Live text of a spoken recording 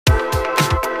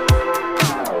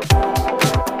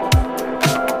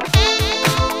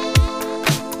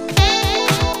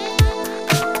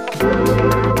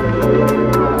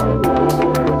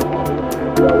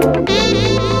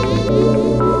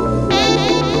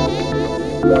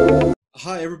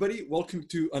Hi, everybody. Welcome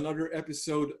to another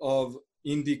episode of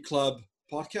Indie Club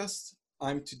Podcast.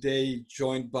 I'm today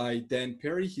joined by Dan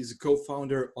Perry. He's a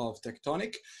co-founder of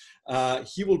Tectonic.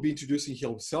 He will be introducing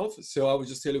himself. So I will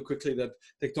just tell you quickly that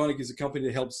Tectonic is a company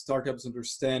that helps startups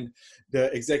understand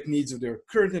the exact needs of their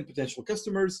current and potential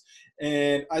customers.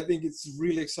 And I think it's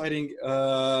really exciting.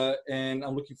 And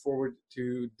I'm looking forward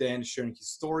to Dan sharing his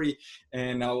story.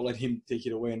 And I will let him take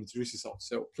it away and introduce himself.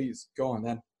 So please go on,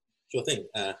 Dan. Sure thing.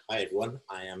 Hi, everyone.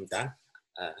 I am Dan.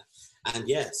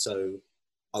 So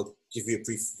I'll give you a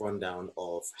brief rundown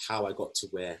of how I got to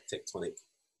where Tectonic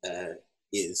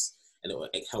is, and it will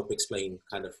help explain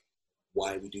kind of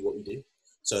why we do what we do.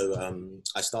 So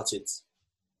I started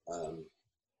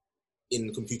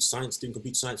in computer science, doing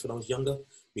computer science when I was younger,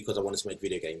 because I wanted to make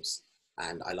video games.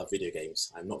 And I love video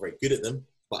games. I'm not very good at them,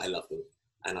 but I love them.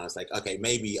 And I was like, okay,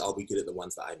 maybe I'll be good at the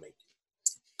ones that I make.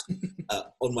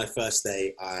 On my first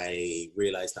day, I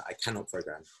realized that I cannot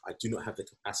program. I do not have the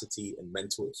capacity and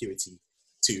mental acuity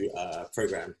to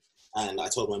program. And I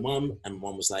told my mom, and my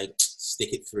mom was like,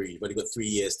 stick it through. You've only got 3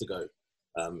 years to go,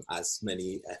 as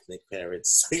many ethnic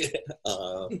parents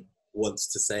want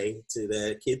to say to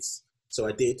their kids. So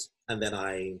I did. And then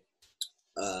I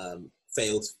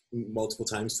failed multiple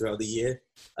times throughout the year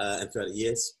and throughout the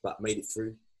years, but made it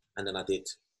through. And then I did.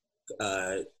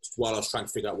 While I was trying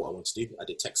to figure out what I wanted to do, I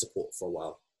did tech support for a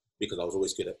while because I was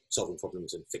always good at solving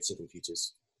problems and fixing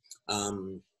computers.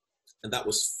 And that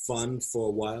was fun for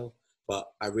a while,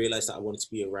 but I realized that I wanted to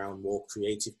be around more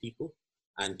creative people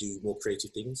and do more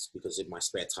creative things, because in my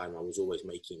spare time, I was always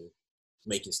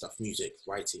making stuff, music,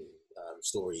 writing,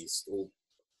 stories, all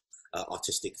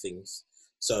artistic things.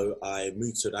 So I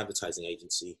moved to an advertising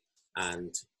agency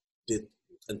and did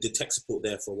tech support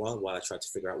there for a while I tried to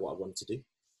figure out what I wanted to do.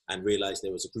 And realized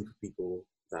there was a group of people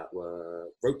that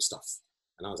wrote stuff.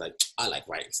 And I was like, I like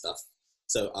writing stuff.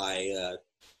 So I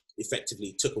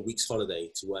effectively took a week's holiday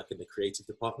to work in the creative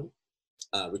department,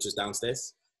 which was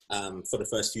downstairs. For the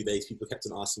first few days, people kept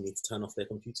on asking me to turn off their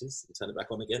computers and turn it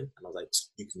back on again. And I was like,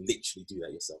 you can literally do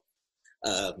that yourself.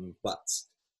 But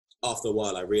after a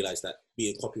while, I realized that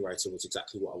being a copywriter was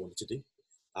exactly what I wanted to do.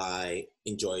 I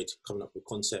enjoyed coming up with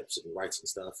concepts and writing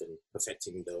stuff and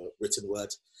perfecting the written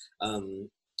word.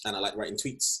 And I like writing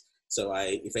tweets. So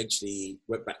I eventually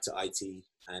went back to IT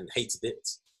and hated it,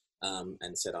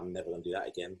 and said, I'm never going to do that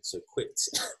again. So quit.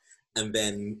 And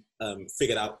then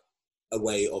figured out a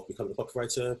way of becoming a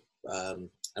copywriter,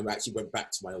 and actually went back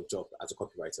to my old job as a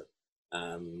copywriter.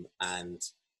 And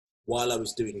while I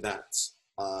was doing that,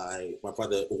 my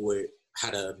brother always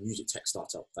had a music tech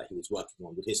startup that he was working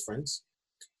on with his friends.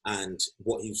 And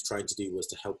what he was trying to do was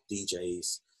to help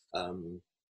DJs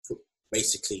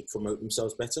basically promote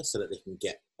themselves better so that they can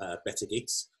get better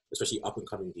gigs, especially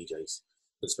up-and-coming DJs.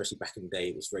 But especially back in the day,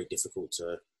 it was very difficult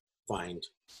to find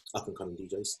up-and-coming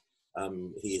DJs.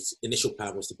 His initial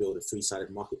plan was to build a three-sided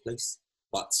marketplace,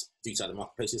 but three-sided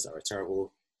marketplaces are a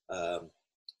terrible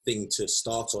thing to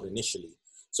start on initially.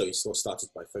 So he still started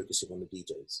by focusing on the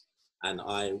DJs. And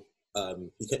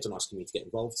he kept on asking me to get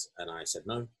involved, and I said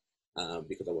no,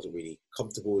 because I wasn't really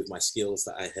comfortable with my skills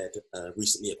that I had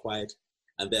recently acquired.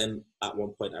 And then at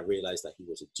one point I realized that he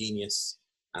was a genius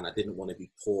and I didn't want to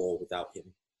be poor without him.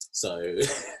 So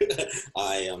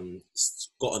I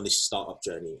got on this startup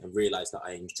journey and realized that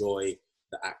I enjoy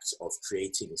the act of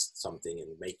creating something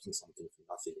and making something from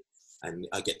nothing. And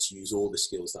I get to use all the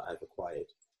skills that I've acquired.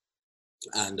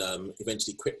 And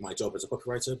eventually quit my job as a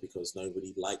copywriter because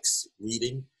nobody likes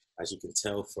reading, as you can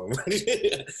tell from,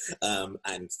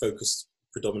 and focused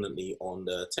predominantly on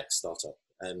the tech startup.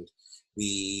 And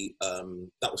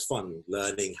that was fun,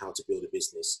 learning how to build a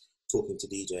business, talking to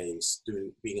DJs,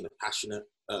 being in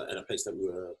a place that we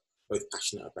were both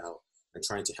passionate about, and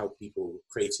trying to help people,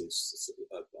 creatives,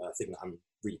 a thing that I'm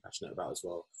really passionate about as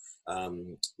well.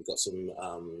 We got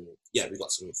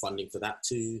some funding for that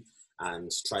too, and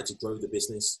tried to grow the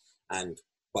business.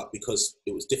 But because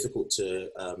it was difficult to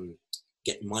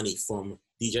get money from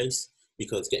DJs,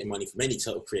 because getting money from any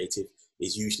sort of creative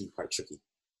is usually quite tricky.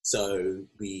 So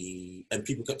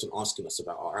people kept on asking us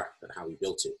about our app and how we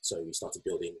built it. So we started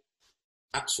building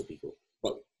apps for people,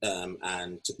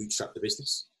 and to bootstrap the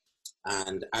business.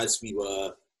 And as we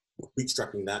were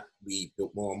bootstrapping that, we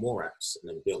built more and more apps, and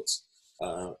then built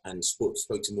and spoke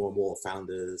to more and more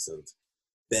founders. And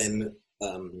then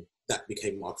that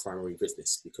became our primary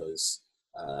business, because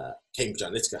Cambridge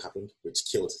Analytica happened, which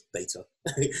killed data.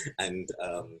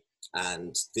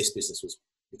 and this business was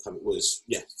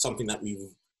something that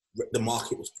the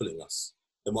market was pulling us.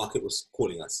 The market was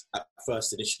calling us. At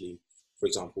first, initially, for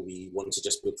example, we wanted to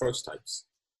just build prototypes.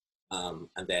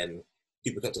 And then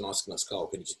people kept on asking us, Carl,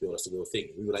 can you just build us a real thing?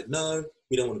 We were like, no,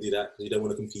 we don't want to do that because we don't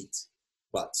want to compete.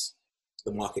 But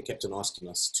the market kept on asking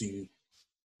us to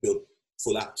build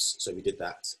full apps. So we did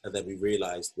that. And then we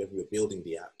realized when we were building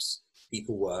the apps,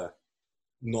 people were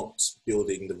not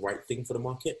building the right thing for the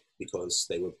market because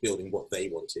they were building what they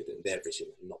wanted and their vision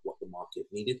and not what the market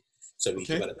needed. So we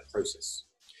developed a process.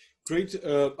 Great.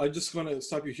 I just want to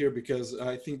stop you here because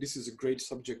I think this is a great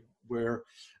subject where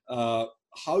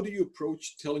how do you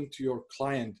approach telling to your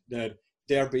client that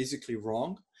they're basically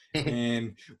wrong?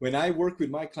 And when I work with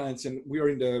my clients, and we are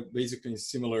in the basically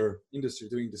similar industry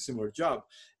doing the similar job,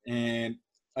 and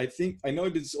I know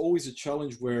it's always a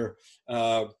challenge where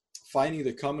finding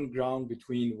the common ground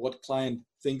between what client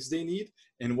thinks they need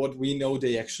and what we know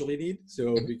they actually need.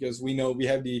 So because we know we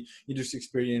have the industry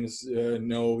experience,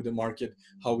 know the market,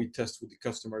 how we test with the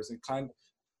customers, and client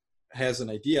has an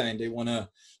idea and they want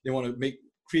to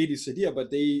create this idea,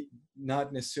 but they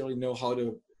not necessarily know how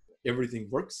everything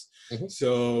works.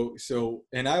 So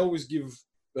and I always give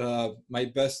my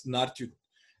best not to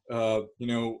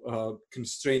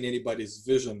constrain anybody's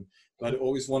vision, but I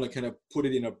always want to kind of put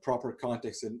it in a proper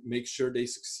context and make sure they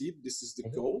succeed. This is the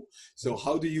goal. So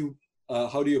how do you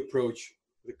approach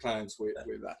the clients with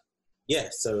that? Yeah,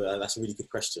 so that's a really good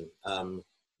question.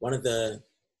 One of the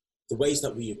ways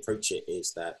that we approach it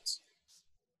is that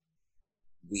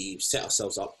we set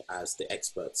ourselves up as the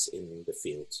experts in the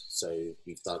field. So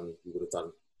we would have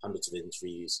done hundreds of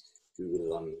interviews, we would have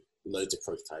done loads of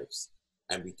prototypes,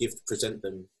 and we present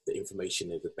them the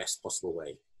information in the best possible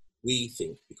way. We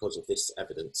think because of this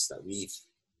evidence that we've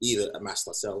either amassed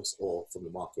ourselves or from the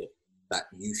market, that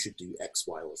you should do X,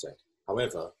 Y, or Z.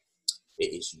 However,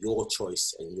 it is your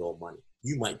choice and your money.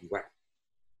 You might be right.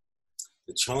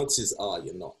 The chances are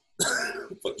you're not,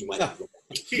 but you might be right.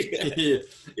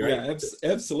 Yeah,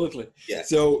 absolutely. Yeah.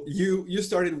 So you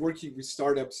started working with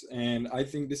startups, and I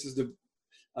think this is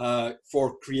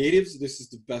for creatives, this is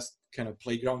the best kind of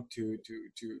playground to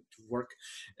work.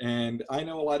 And I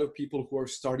know a lot of people who are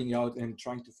starting out and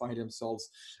trying to find themselves,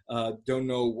 don't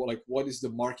know what is the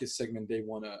market segment they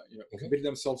want to commit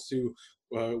themselves to,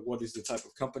 what is the type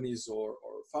of companies or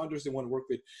founders they want to work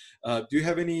with. Do you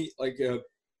have any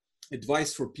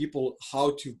advice for people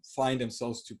how to find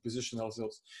themselves, to position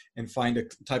themselves and find the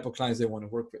type of clients they want to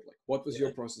work with? What was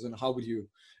your process, and how would you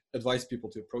advise people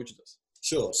to approach this?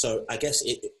 Sure. So I guess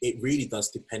it really does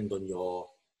depend on your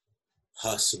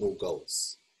personal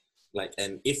goals.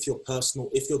 And if your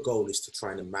goal is to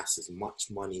try and amass as much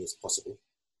money as possible,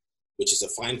 which is a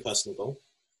fine personal goal,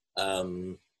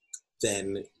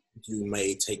 then you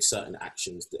may take certain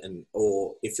actions,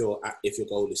 or if your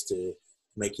goal is to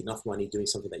make enough money doing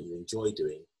something that you enjoy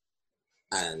doing,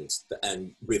 and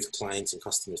with clients and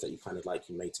customers that you kind of like,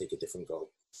 you may take a different goal.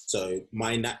 So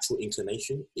my natural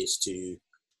inclination is to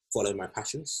follow my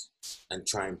passions and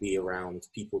try and be around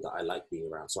people that I like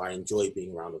being around. So I enjoy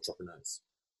being around entrepreneurs.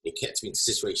 It gets me into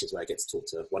situations where I get to talk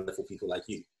to wonderful people like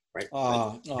you, right?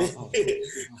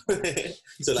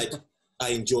 So I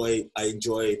enjoy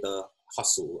the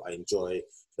hustle. I enjoy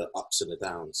the ups and the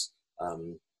downs.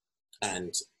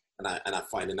 And I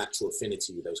find a natural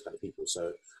affinity with those kind of people.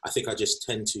 So I think I just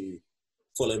tend to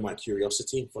follow my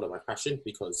curiosity and follow my passion,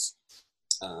 because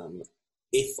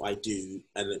if I do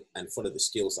and follow the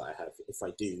skills that I have, if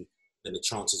I do, then the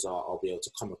chances are I'll be able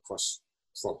to come across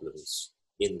problems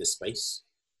in the space.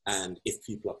 And if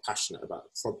people are passionate about the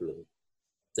problem,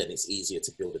 then it's easier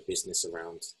to build a business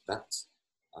around that.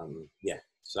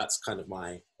 So that's kind of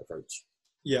my approach.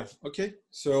 Yeah. Okay.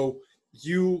 So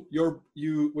you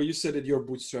said that you're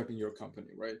bootstrapping your company,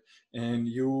 right? And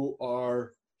you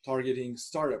are targeting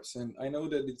startups, and I know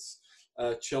that it's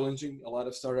challenging. A lot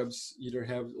of startups either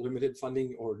have limited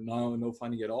funding or no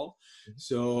funding at all.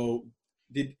 So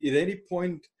did at any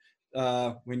point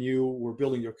when you were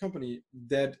building your company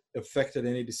that affected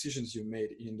any decisions you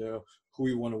made in who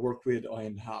you want to work with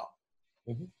and how?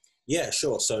 Yeah,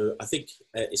 sure. So I think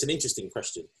it's an interesting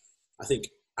question. I think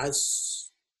as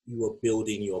you are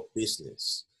building your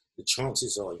business, the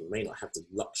chances are you may not have the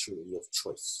luxury of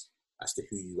choice as to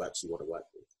who you actually want to work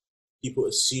with. People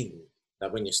assume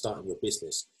that when you're starting your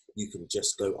business, you can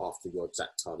just go after your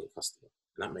exact target customer.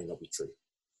 And that may not be true.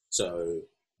 So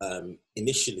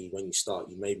initially, when you start,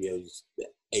 you may be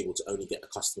able to only get the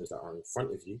customers that are in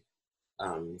front of you.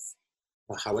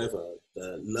 But however,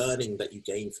 the learning that you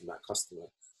gain from that customer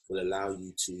will allow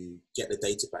you to get the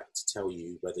data back to tell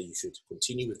you whether you should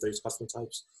continue with those customer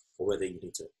types or whether you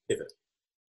need to pivot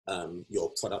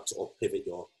your product or pivot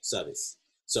your service.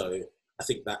 So I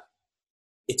think that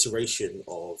iteration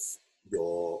of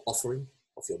your offering,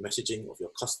 of your messaging, of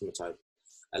your customer type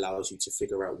allows you to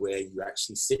figure out where you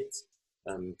actually sit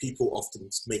People often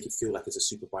make it feel like it's a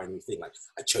super binary thing. Like,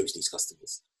 I chose these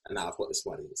customers and now I've got this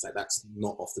money. It's like, that's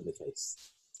not often the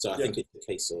case. So I think it's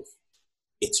a case of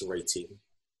iterating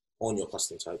on your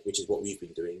customer type, which is what we've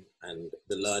been doing. And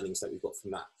the learnings that we've got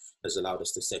from that has allowed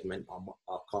us to segment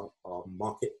our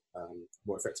market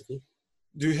more effectively.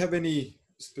 Do you have any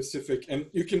specific, and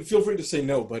you can feel free to say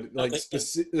no, but like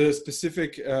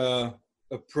specific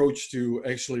approach to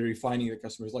actually refining the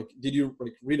customers? Like, did you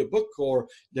like read a book, or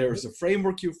there's a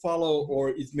framework you follow, or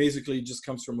it basically just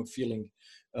comes from a feeling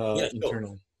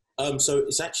internally? So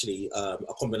it's actually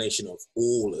a combination of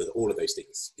all of those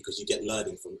things, because you get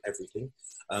learning from everything.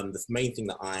 The main thing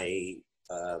that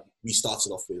we started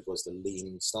off with was the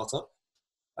Lean Startup.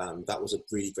 That was a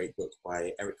really great book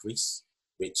by Eric Ries,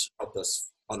 which helped us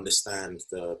understand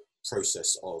the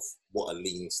process of what a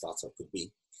lean startup could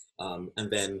be.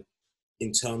 And then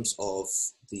in terms of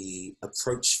the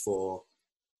approach for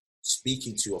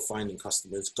speaking to or finding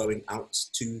customers, going out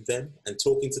to them and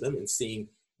talking to them and seeing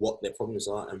what their problems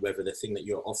are and whether the thing that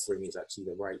you're offering is actually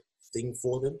the right thing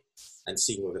for them, and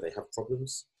seeing whether they have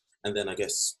problems. And then I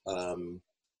guess, and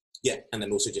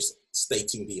then also just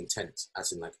stating the intent,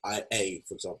 as in like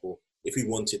for example, if we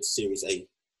wanted Series A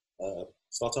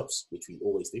startups, which we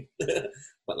always do,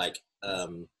 but like,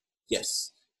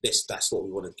 yes, that's what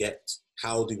we want to get.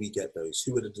 How do we get those?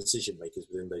 Who are the decision makers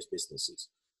within those businesses?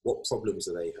 What problems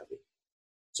are they having?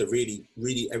 So really,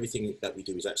 really everything that we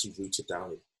do is actually rooted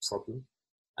down in problem.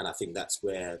 And I think that's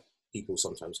where people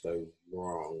sometimes go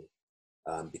wrong,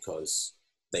 because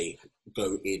they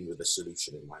go in with a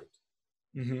solution in mind.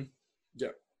 Mm-hmm.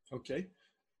 Yeah. Okay.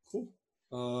 Cool.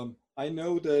 I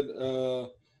know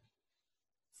that.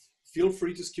 Feel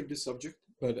free to skip this subject,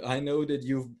 but I know that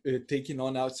you've taken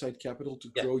on outside capital to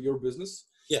grow your business.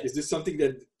 Yeah. Is this something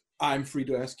that I'm free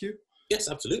to ask you? Yes,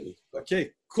 absolutely.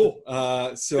 Okay, cool.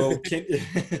 So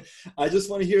I just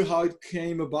want to hear how it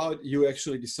came about you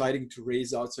actually deciding to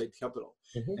raise outside capital,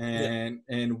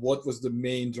 and what was the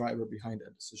main driver behind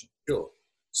that decision? Sure.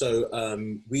 So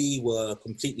we were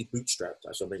completely bootstrapped,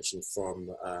 as I mentioned, from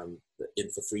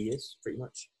for 3 years, pretty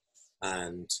much.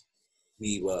 And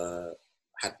we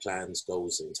had plans,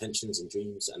 goals, and intentions and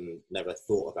dreams, and never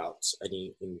thought about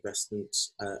any investment,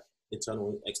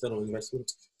 internal, external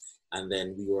investment. And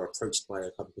then we were approached by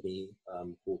a company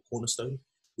called Cornerstone,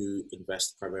 who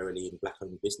invest primarily in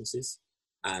Black-owned businesses,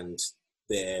 and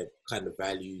their kind of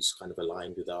values kind of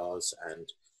aligned with ours. And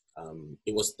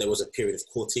there was a period of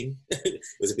courting. It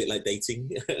was a bit like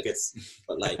dating, I guess.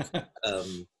 But like,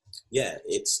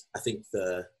 I think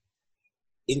the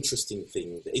interesting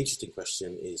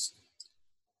question is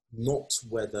not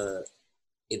whether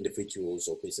individuals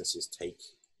or businesses take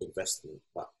investment,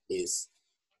 but is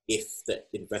if the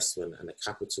investment and the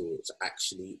capital is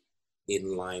actually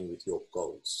in line with your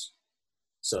goals.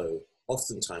 So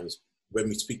oftentimes when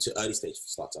we speak to early stage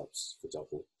startups, for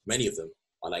example, many of them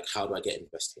are like, how do I get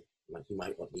investment? Like, you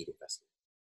might not need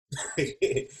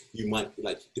investment. You might,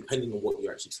 like, depending on what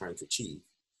you're actually trying to achieve,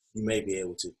 you may be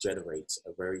able to generate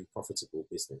a very profitable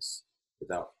business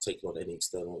without taking on any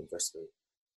external investment.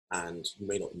 And you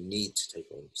may not need to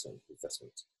take on some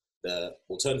investment. The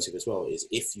alternative as well is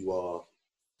if you are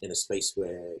in a space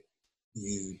where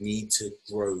you need to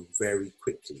grow very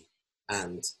quickly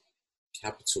and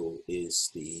capital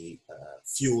is the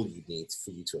fuel you need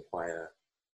for you to acquire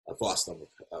a vast number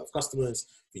of customers,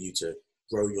 for you to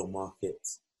grow your market,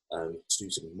 to do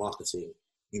some marketing,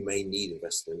 you may need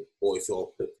investment. Or if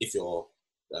your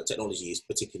technology is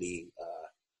particularly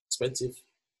expensive.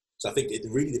 So I think it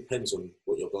really depends on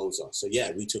what your goals are. So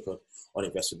yeah, we took on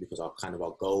investment because our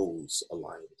goals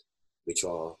aligned, which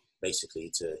are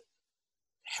basically to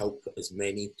help as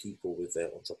many people with their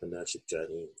entrepreneurship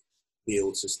journey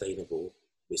build sustainable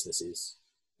businesses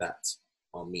that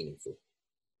are meaningful.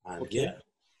 And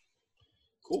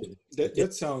cool.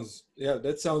 That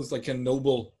sounds like a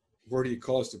noble, worthy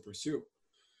cause to pursue.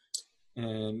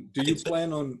 And do you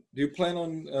plan on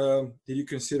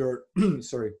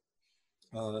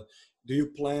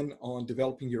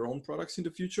developing your own products in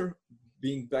the future,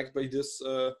 being backed by this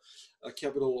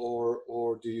capital,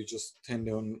 or do you just tend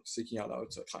on seeking out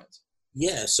outside clients?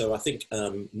 Yeah, so I think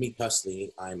me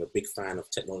personally, I'm a big fan of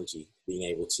technology, being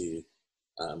able to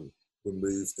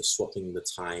remove the swapping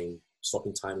time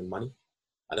and money.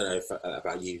 I don't know if,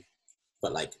 about you,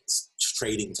 but like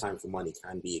trading time for money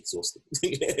can be exhausting.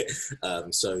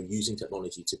 So using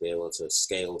technology to be able to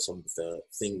scale some of the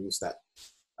things that,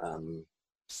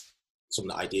 some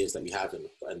of the ideas that we have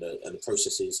and the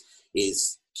processes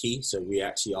is key. So we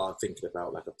actually are thinking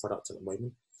about like a product at the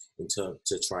moment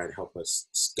to try and help us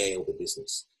scale the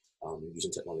business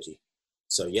using technology.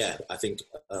 So yeah, I think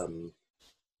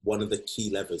one of the key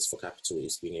levers for capital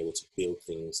is being able to build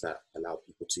things that allow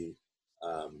people to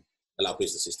allow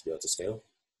businesses to be able to scale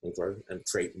and grow and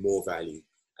create more value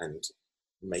and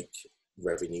make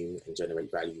revenue and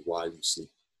generate value while you sleep.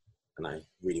 And I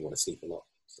really want to sleep a lot,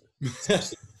 so,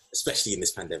 especially in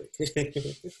this pandemic.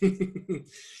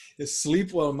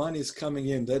 Sleep while money is coming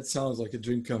in. That sounds like a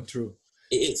dream come true.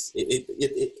 It is. It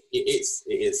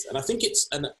is. And I think it's.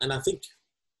 And I think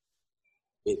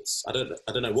it's. I don't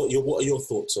know. What are your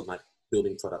thoughts on like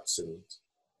building products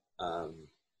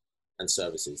and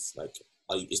services? Like,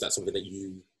 is that something that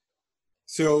you?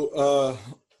 So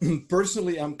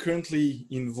personally, I'm currently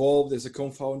involved as a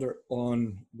co-founder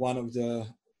on one of the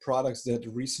products that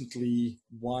recently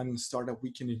won Startup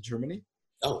Weekend in Germany.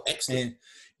 Oh, excellent! And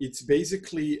it's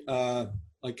basically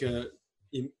like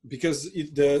because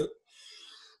the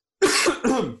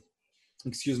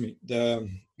excuse me, the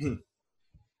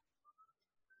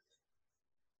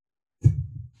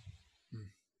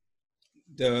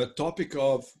topic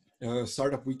of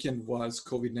Startup Weekend was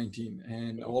COVID-19,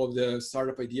 and all of the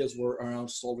startup ideas were around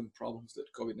solving problems that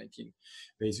COVID-19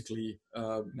 basically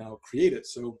now created.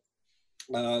 So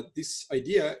this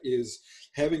idea is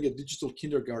having a digital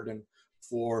kindergarten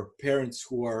for parents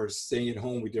who are staying at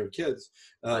home with their kids,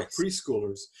 Nice.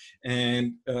 preschoolers.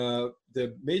 And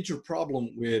the major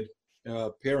problem with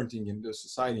parenting in the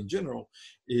society in general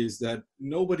is that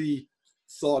nobody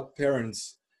taught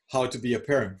parents how to be a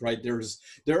parent, right?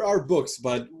 There are books,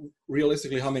 but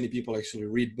realistically, how many people actually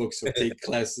read books or take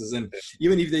classes? And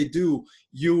even if they do,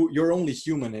 you're only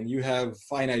human and you have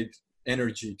finite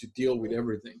energy to deal with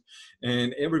everything.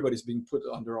 And everybody's being put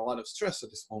under a lot of stress at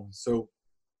this moment. So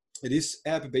this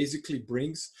app basically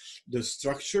brings the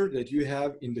structure that you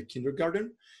have in the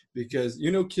kindergarten, because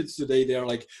kids today, they're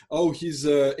like, oh, he's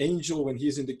an angel when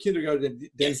he's in the kindergarten,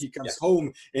 then Yes, he comes yeah.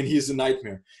 home and he's a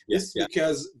nightmare. Yes, It's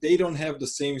because they don't have the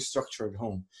same structure at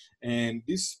home. And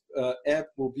this app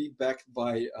will be backed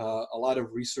by a lot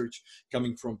of research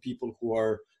coming from people who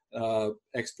are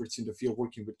experts in the field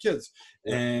working with kids.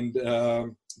 Yeah.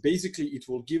 And basically it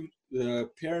will give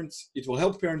it will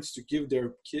help parents to give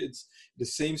their kids the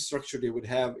same structure they would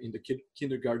have in the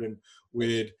kindergarten,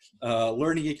 with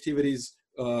learning activities,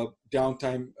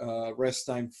 downtime, rest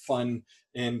time, fun,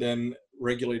 and then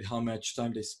regulate how much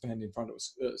time they spend in front of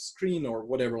a screen or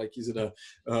whatever. Like, is it a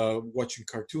watching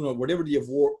cartoon or whatever the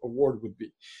award would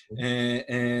be.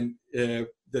 And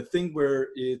the thing where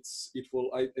it will,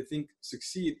 I think,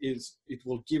 succeed is it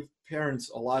will give parents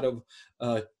a lot of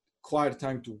quiet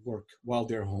time to work while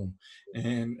they're home.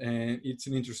 And it's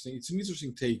an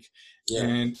interesting take. Yeah.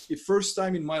 And the first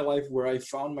time in my life where I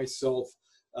found myself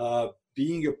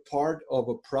being a part of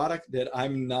a product that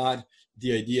I'm not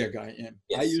the idea guy in.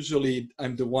 Yes.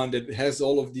 I'm the one that has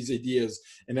all of these ideas,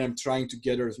 and I'm trying to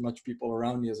gather as much people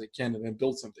around me as I can and then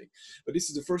build something. But this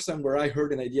is the first time where I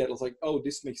heard an idea. I was like, oh,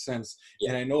 this makes sense.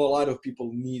 Yeah. And I know a lot of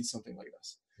people need something like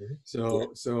this.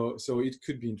 Mm-hmm. So it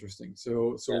could be interesting.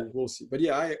 So Yeah. we'll see. But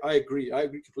yeah, I agree. I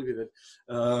agree completely that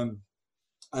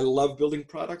I love building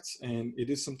products, and it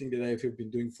is something that I have been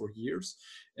doing for years.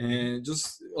 And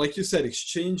just like you said,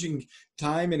 exchanging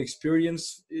time and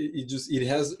experience,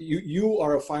 you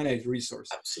are a finite resource.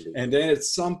 Absolutely. And then at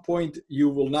some point you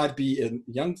will not be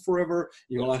young forever.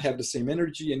 You will not have the same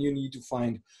energy, and you need to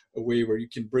find a way where you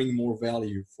can bring more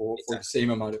value for the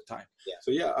same amount of time. Yeah.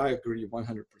 So yeah, I agree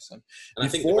 100%. And I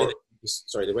think the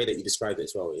way that you described it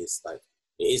as well is like,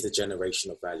 it is the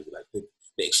generation of value. Like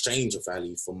the exchange of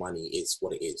value for money is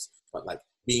what it is. But like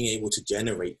being able to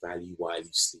generate value while you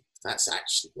sleep, that's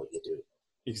actually what you're doing.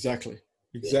 Exactly.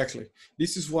 Yeah.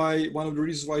 This is why, one of the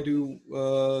reasons why I do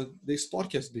this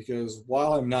podcast, because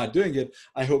while I'm not doing it,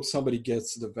 I hope somebody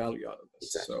gets the value out of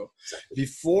this. Exactly.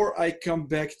 Before I come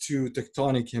back to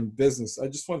Tectonic and business, I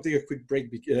just want to take a quick break.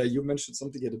 You mentioned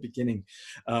something at the beginning.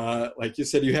 Like you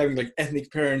said, you're having like ethnic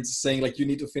parents saying like you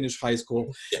need to finish high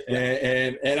school.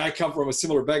 And I come from a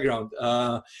similar background.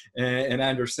 And I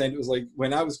understand it was like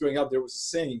when I was growing up, there was a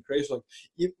saying in Croatia,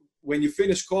 like, when you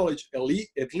finish college, at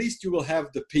least you will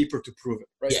have the paper to prove it,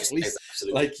 right? Yes, at least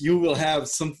absolutely. Like you will have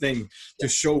something to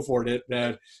show for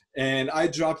that. And I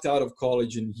dropped out of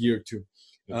college in year 2.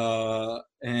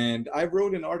 And I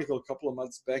wrote an article a couple of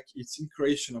months back. It's in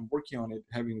Croatian. I'm working on it,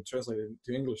 having it translated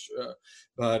into English.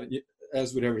 But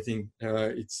as with everything,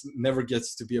 it never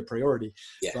gets to be a priority.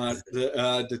 Yeah. But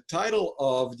the title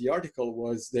of the article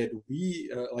was that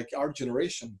we, like our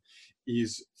generation,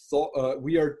 is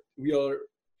we are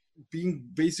being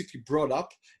basically brought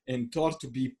up and taught to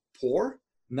be poor,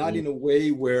 not in a way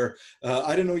where,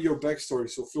 I don't know your backstory,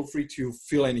 so feel free to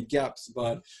fill any gaps,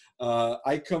 but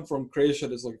I come from Croatia.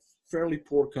 There's like fairly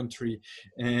poor country,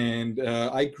 and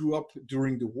I grew up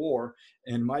during the war.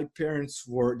 And my parents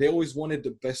they always wanted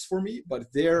the best for me,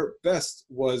 but their best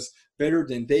was better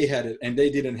than they had it, and they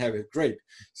didn't have it great.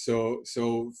 So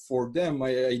for them,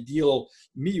 my ideal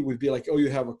me would be like, oh,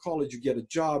 you have a college, you get a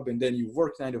job, and then you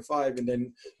work 9 to 5, and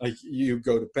then like you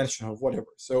go to pension or whatever.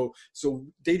 So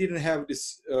they didn't have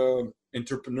this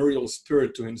entrepreneurial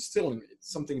spirit to instill in me.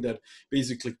 It's something that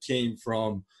basically came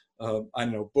from I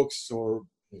don't know, books or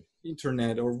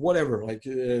internet or whatever. Like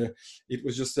it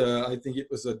was just I think it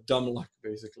was a dumb luck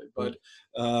basically. But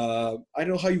I don't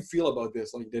know how you feel about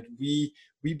this, like that we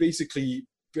basically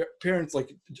parents,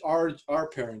 like our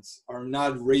parents are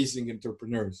not raising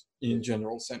entrepreneurs in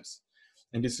general sense,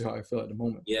 and this is how I feel at the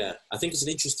moment. Yeah, I think it's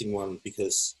an interesting one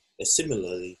because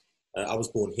similarly, I was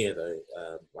born here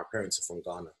though. My parents are from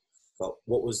Ghana, but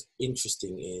what was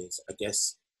interesting is, I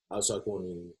guess I was born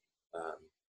in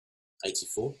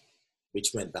 84,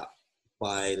 which meant that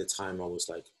by the time I was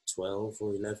like 12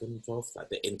 or 11, 12, like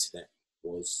the internet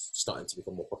was starting to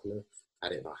become more popular. I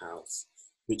had it in our house,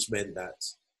 which meant that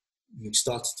you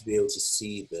started to be able to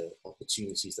see the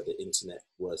opportunities that the internet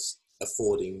was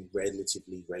affording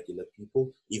relatively regular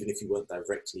people, even if you weren't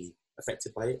directly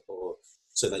affected by it. Or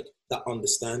so like that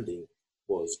understanding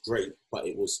was great, but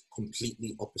it was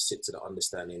completely opposite to the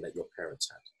understanding that your parents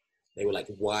had. They were like,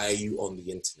 why are you on the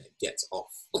internet? Get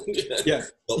off. Yeah.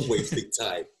 Not wasting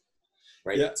time.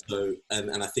 Right. Yeah. So,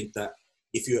 and I think that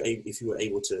if you were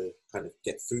able to kind of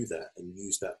get through that and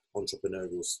use that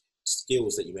entrepreneurial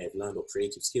skills that you may have learned, or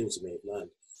creative skills you may have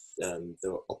learned,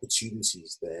 there are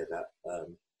opportunities there that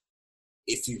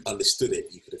if you understood it,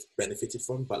 you could have benefited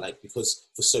from. But like, because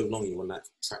for so long you were on that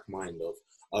track mind of,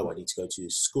 oh, I need to go to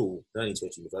school, then I need to go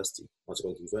to university. Once I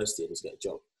go to university, I need to get a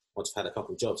job. Once I've had a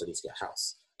couple of jobs, I need to get a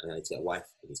house, and I need to get a wife,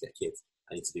 I need to get kids,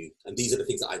 I need to do, and these are the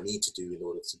things that I need to do in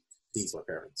order to please my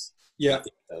parents. Yeah. I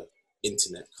think the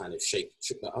internet kind of shook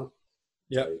that up.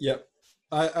 Yeah, so, yeah,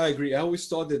 I agree. I always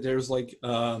thought that there's like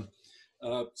a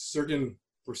certain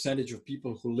percentage of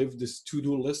people who live this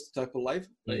to-do list type of life.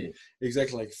 Like,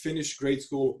 exactly, like finish grade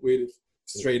school with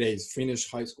straight A's, finish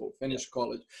high school, finish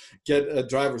college, get a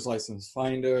driver's license,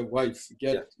 find a wife,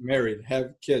 get married,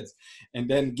 have kids, and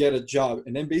then get a job.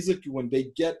 And then basically when they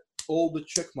get all the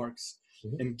check marks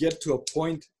and get to a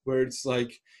point where it's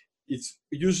like, it's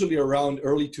usually around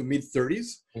early to mid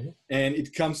 30s, and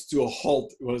it comes to a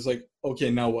halt. It was like,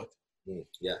 okay, now what?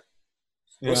 Yeah.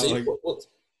 Like,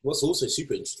 what's also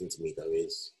super interesting to me though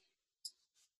is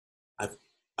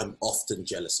I'm often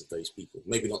jealous of those people.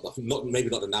 Maybe not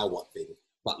the now what thing,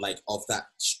 but like of that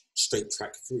straight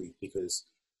track through, because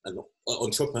an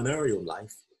entrepreneurial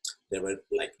life, there are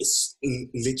like, it's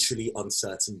literally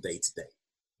uncertain day to day.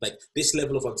 Like this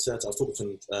level of uncertainty. I was talking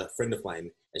to a friend of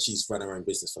mine, and she's run her own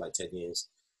business for like 10 years.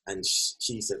 And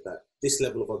she said that this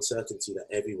level of uncertainty that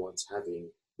everyone's having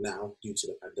now due to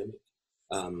the pandemic,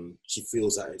 she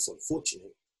feels that it's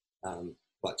unfortunate.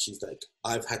 But she's like,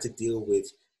 I've had to deal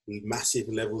with massive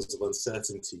levels of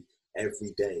uncertainty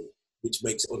every day, which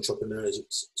makes entrepreneurs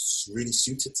really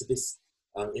suited to this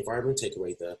environment. Take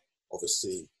away the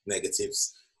obviously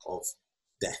negatives of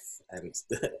death and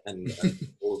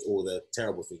all the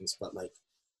terrible things, but like,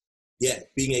 yeah,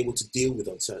 being able to deal with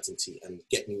uncertainty and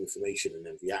get new information and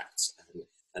then react,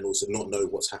 and also not know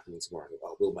what's happening tomorrow.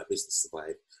 Will my business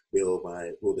survive?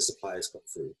 Will the suppliers come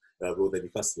through? Will there be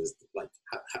customers? Like,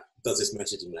 how does this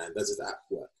messaging land? Does this app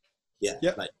work? Yeah.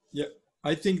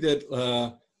 I think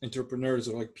that entrepreneurs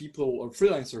are like people, or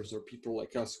freelancers, or people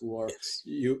like us who are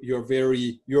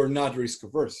you're not risk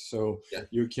averse, so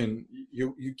you can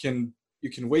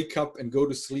wake up and go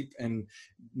to sleep and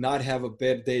not have a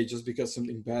bad day just because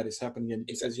something bad is happening, and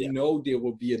because you know there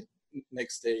will be a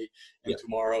next day and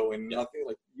tomorrow, and nothing,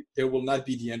 like there will not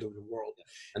be the end of the world.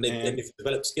 And they've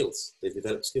developed skills.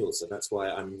 And that's why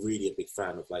I'm really a big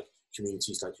fan of like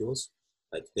communities like yours.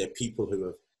 Like there are people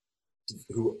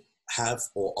who have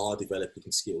or are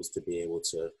developing skills to be able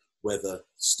to weather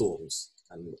storms,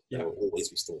 and there will always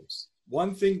be storms.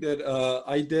 One thing that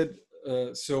I did,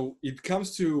 so it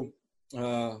comes to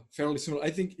fairly similar. I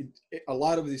think a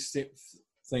lot of these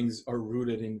things are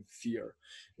rooted in fear.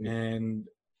 And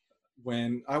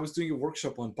when I was doing a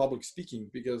workshop on public speaking,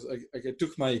 because I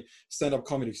took my stand-up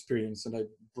comedy experience and I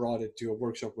brought it to a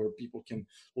workshop where people can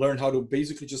learn how to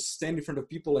basically just stand in front of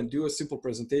people and do a simple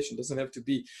presentation. It doesn't have to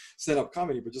be stand-up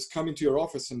comedy, but just come into your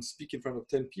office and speak in front of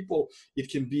 10 people. It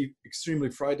can be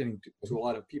extremely frightening to a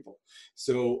lot of people.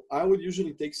 So I would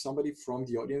usually take somebody from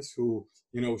the audience who,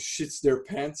 shits their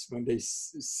pants when they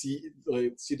see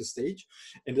the stage,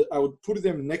 and I would put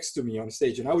them next to me on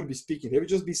stage, and I would be speaking. They would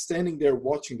just be standing there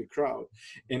watching the crowd. crowd.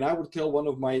 And I would tell one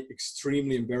of my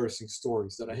extremely embarrassing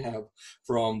stories that I have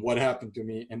from what happened to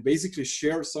me, and basically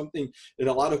share something that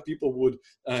a lot of people would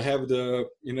have the,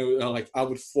 like I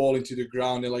would fall into the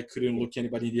ground and like couldn't look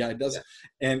anybody in the eye. It does.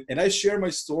 Yeah. And I share my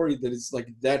story that it's like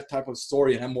that type of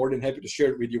story, and I'm more than happy to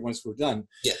share it with you once we're done.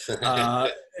 Yes.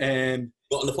 And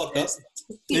not on the podcast.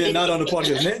 Yeah, not on the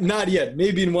podcast, not yet.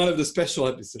 Maybe in one of the special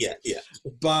episodes. Yeah.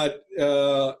 But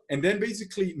and then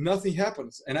basically nothing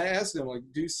happens, and I asked them, like,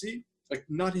 do you see? Like,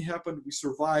 nothing happened. We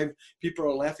survived. People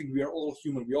are laughing. We are all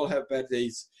human. We all have bad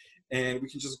days, and we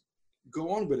can just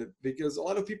go on with it, because a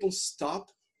lot of people stop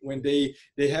when they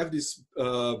have this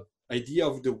idea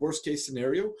of the worst case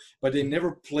scenario, but they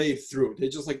never play it through. They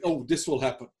just like, oh, this will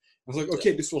happen. I was like,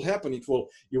 okay, this will happen.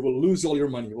 You will lose all your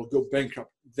money. You will go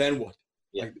bankrupt. Then what?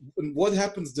 Yeah. Like, what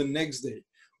happens the next day?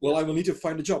 Well, I will need to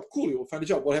find a job. Cool, you will find a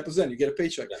job. What happens then? You get a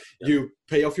paycheck. Yeah. You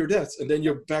pay off your debts, and then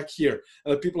you're back here.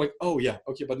 People are like, oh yeah,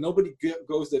 okay, but nobody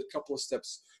goes that couple of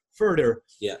steps further.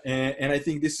 Yeah. And I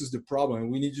think this is the problem.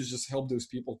 And we need to just help those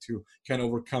people to kind of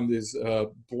overcome these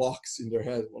blocks in their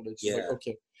head. Well, it's like,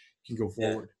 okay, you can go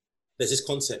forward. Yeah. There's this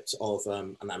concept of,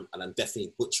 and I'm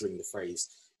definitely butchering the phrase,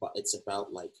 but it's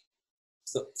about like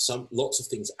lots of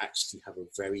things actually have a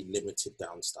very limited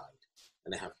downside,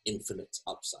 and they have infinite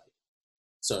upside.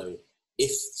 So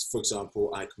if, for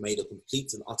example, I made a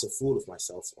complete and utter fool of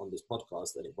myself on this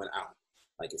podcast and it went out,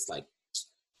 like, it's like,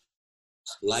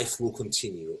 life will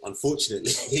continue.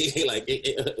 Unfortunately, like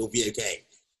it'll be okay.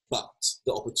 But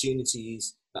the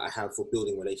opportunities that I have for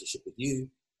building a relationship with you,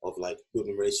 of like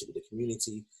building a relationship with the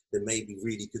community, there may be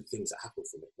really good things that happen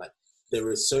from it. Like, there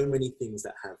are so many things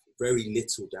that have very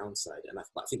little downside. And I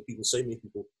think so many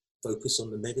people focus on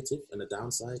the negative and the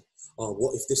downside. Oh,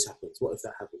 what if this happens? What if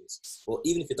that happens? Or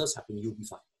even if it does happen, you'll be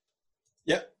fine.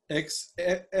 Yeah,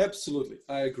 absolutely.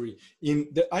 I agree.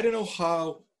 I don't know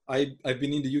how. I've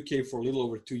been in the UK for a little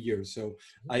over 2 years, so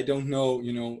I don't know,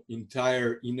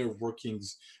 entire inner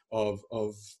workings of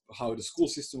how the school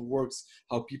system works,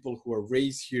 how people who are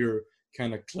raised here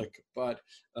kind of click. But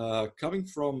coming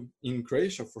from in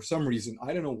Croatia, for some reason,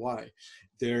 I don't know why,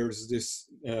 there's this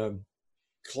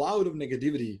cloud of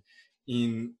negativity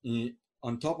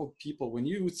on top of people. When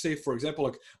you would say, for example,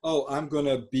 like, oh, I'm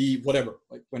gonna be whatever.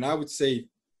 Like when I would say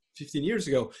 15 years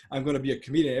ago, I'm gonna be a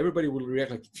comedian, everybody would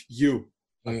react like, you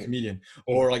a comedian,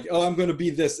 or like, oh, I'm going to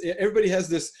be this. Everybody has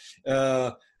this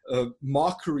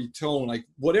mockery tone, like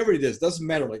whatever it is, doesn't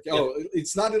matter. Like, oh,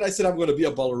 it's not that I said I'm going to be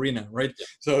a ballerina, right? Yeah.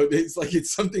 So it's like,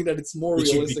 it's something that it's more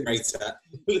realistic.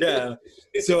 Yeah.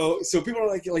 So people are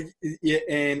like, yeah,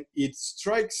 and it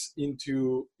strikes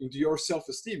into your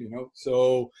self-esteem,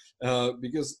 So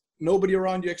because nobody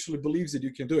around you actually believes that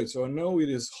you can do it. So I know it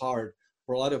is hard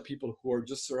for a lot of people who are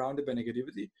just surrounded by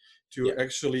negativity to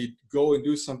actually go and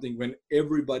do something when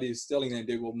everybody is telling them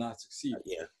they will not succeed.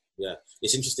 Yeah.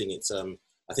 It's interesting. It's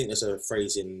I think there's a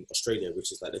phrase in Australia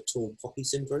which is like the tall poppy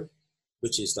syndrome,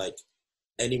 which is like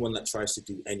anyone that tries to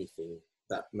do anything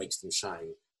that makes them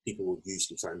shine, people will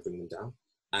usually try and bring them down.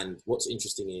 And what's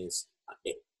interesting is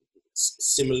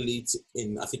similarly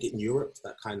I think in Europe,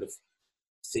 that kind of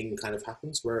thing kind of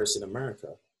happens, whereas in America,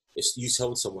 if you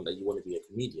told someone that you want to be a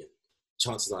comedian,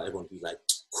 chances are everyone will be like,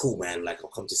 cool, man, like, I'll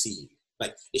come to see you.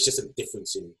 Like, it's just a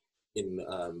difference in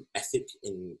ethic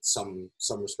in some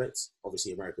respects.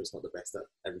 Obviously, America is not the best at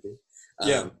everything.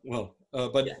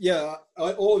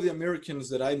 All of the Americans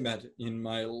that I met in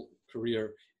my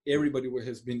career, everybody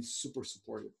has been super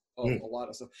supportive of a lot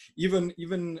of stuff.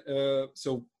 Even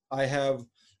so I have,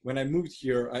 when I moved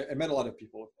here, I met a lot of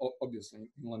people, obviously, in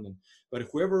London, but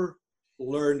whoever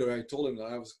learned, or I told them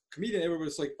that I was a comedian,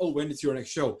 everybody's like, oh, when is your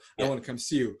next show? I want to come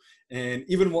see you. And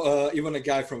even a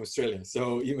guy from Australia,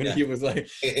 so even he was like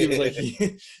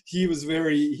he was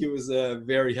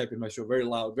very happy in my show, very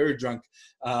loud, very drunk,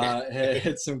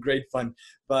 had some great fun,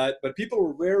 but people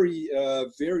were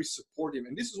very supportive.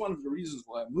 And this is one of the reasons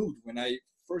why I moved. When I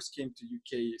first came to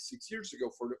UK 6 years ago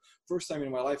for the first time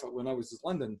in my life, when I was in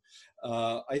London,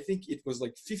 I think it was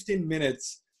like 15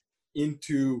 minutes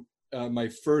into my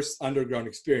first underground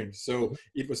experience. So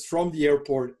it was from the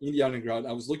airport in the underground.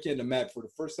 I was looking at the map for the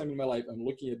first time in my life. I'm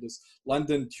looking at this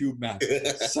London tube map.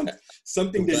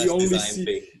 Something that you only see.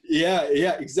 Thing.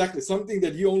 Yeah, exactly. Something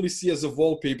that you only see as a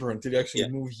wallpaper until you actually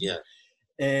move here. Yeah.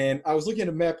 And I was looking at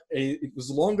a map. It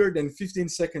was longer than 15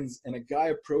 seconds, and a guy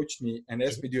approached me and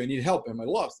asked me, "Do I need help? Am I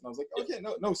lost?" And I was like, "Okay,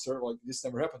 no, sir. Like, this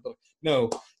never happened." But no,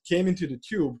 came into the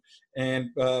tube, and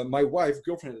my wife,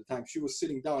 girlfriend at the time, she was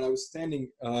sitting down. I was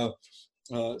standing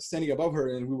standing above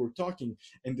her, and we were talking,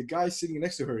 and the guy sitting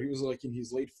next to her, he was like in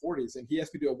his late 40s, and he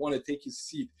asked me, do I want to take his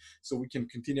seat so we can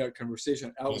continue our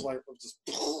conversation? I was like, just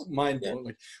mind blown,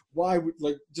 like, why would,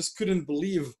 like, just couldn't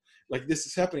believe like this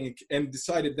is happening, and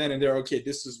decided then and there, okay,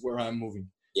 this is where I'm moving.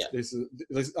 This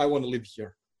is I want to live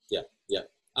here.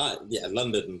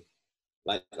 London,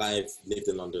 like, I've lived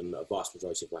in London a vast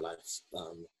majority of my life,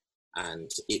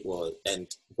 and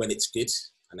when it's good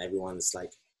and everyone's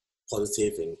like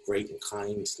positive and great and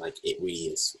kind, like, it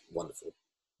really is wonderful.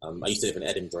 I used to live in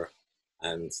Edinburgh,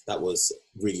 and that was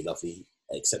really lovely,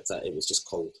 except that it was just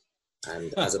cold.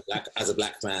 And as a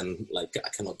black man, like, I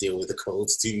cannot deal with the cold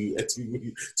too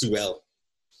well.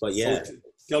 But yeah. Oh,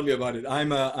 tell me about it.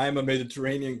 I'm a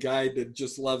Mediterranean guy that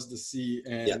just loves the sea,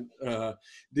 and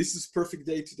this is perfect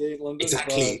day today in London.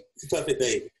 Exactly, perfect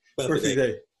day. Perfect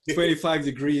day. 25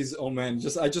 degrees. Oh man,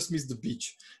 I just miss the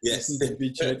beach. Yes, the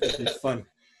beach. It's fun.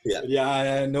 Yeah,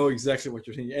 I know exactly what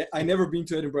you're thinking. I never been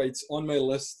to Edinburgh. It's on my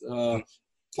list.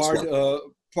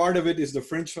 Part of it is the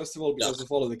Fringe Festival because of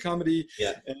all of the comedy,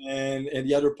 and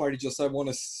the other part is just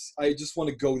I just want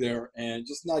to go there and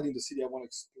just not in the city. I want to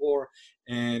explore,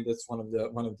 and that's one of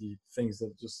the things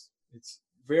that just it's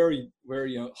very,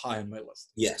 very high on my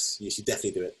list. Yes, you should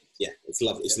definitely do it. Yeah, it's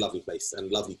lovely. It's a lovely place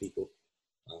and lovely people.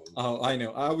 I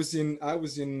know. I was in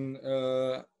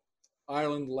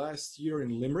Ireland last year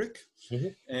in Limerick,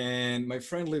 and my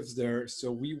friend lives there. So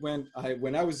we went.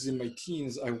 When I was in my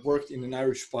teens, I worked in an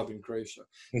Irish pub in Croatia.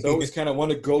 So I always kind of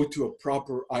want to go to a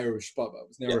proper Irish pub. I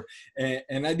was never,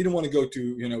 and I didn't want to go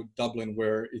to Dublin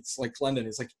where it's like London.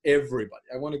 It's like everybody.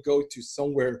 I want to go to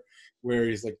somewhere where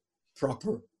it's like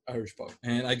proper Irish pub,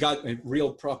 and I got a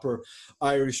real proper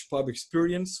Irish pub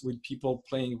experience with people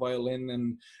playing violin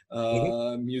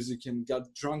and music, and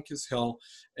got drunk as hell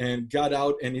and got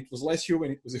out. And it was last year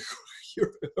when it was a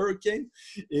hurricane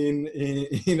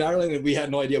in Ireland, and we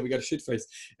had no idea. We got a shit face,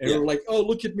 and we were like, "Oh,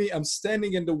 look at me! I'm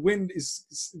standing, and the wind is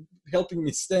helping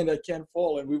me stand. I can't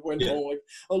fall." And we went home like,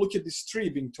 "Oh, look at this tree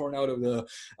being torn out of the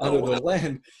the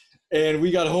land." And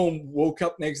we got home, woke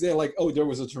up next day, like, oh, there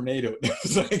was a tornado. It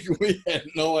was like, we had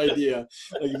no idea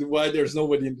like why there's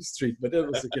nobody in the street. But that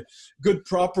was a good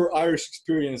proper Irish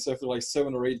experience after like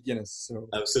 7 or 8 Guinness. So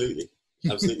Absolutely.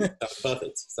 Sounds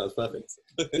perfect.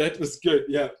 That was good.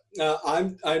 Yeah.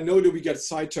 I know that we got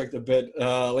sidetracked a bit.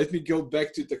 Let me go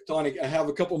back to Tectonic. I have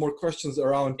a couple more questions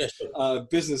around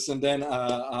business, and then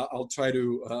I'll try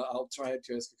to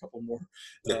ask a couple more.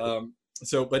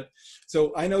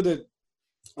 So I know that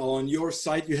on your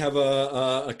site, you have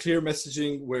a clear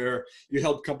messaging where you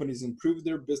help companies improve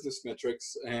their business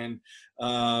metrics. And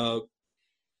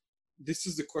this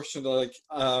is the question that, like,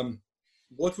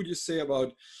 what would you say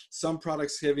about some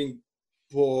products having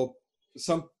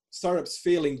some startups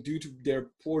failing due to their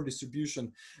poor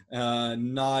distribution,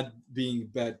 not being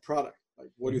bad product? Like,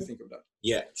 what do you think of that?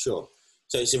 Yeah, sure.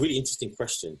 So it's a really interesting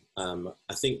question.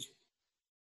 I think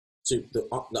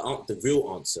the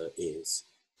real answer is,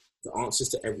 the answers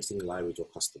to everything lie with your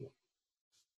customer.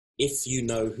 If you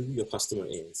know who your customer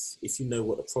is, if you know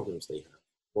what problems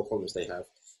they have,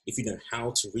 if you know how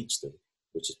to reach them,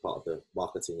 which is part of the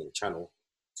marketing and channel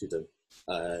to them,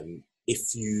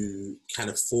 if you can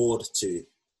afford to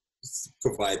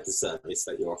provide the service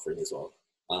that you're offering as well,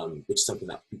 which is something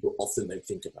that people often don't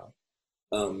think about,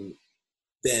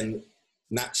 then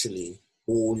naturally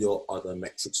all your other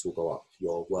metrics will go up.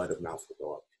 Your word of mouth will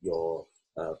go up. Your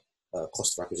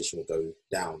cost of acquisition will go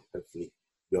down, hopefully.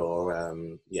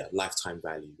 Your lifetime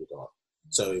value will go up.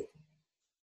 So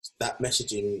that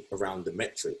messaging around the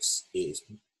metrics is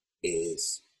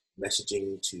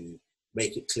messaging to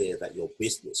make it clear that your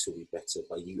business will be better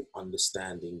by you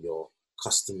understanding your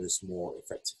customers more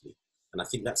effectively. And I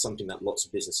think that's something that lots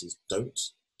of businesses don't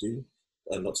do,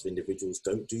 and lots of individuals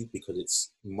don't do, because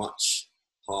it's much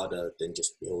harder than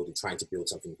just trying to build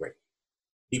something great.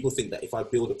 People think that if I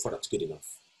build a product good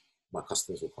enough, my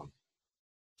customers will come.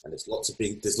 And there's lots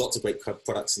of great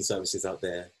products and services out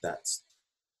there that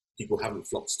people haven't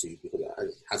flocked to because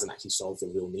it hasn't actually solved a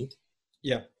real need.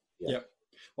 Yeah.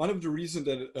 One of the reasons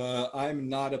that I'm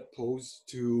not opposed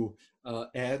to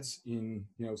ads in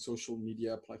social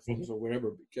media platforms or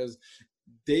whatever, because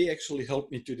they actually help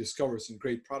me to discover some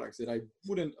great products that I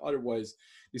wouldn't otherwise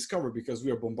discover because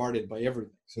we are bombarded by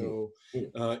everything. So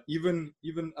even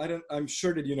I'm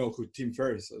sure that you know who Tim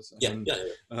Ferriss is.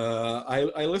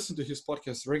 I listen to his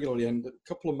podcast regularly, and a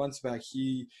couple of months back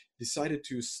he decided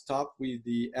to stop with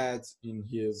the ads in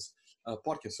his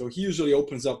podcast. So he usually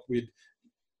opens up with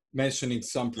mentioning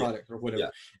some product or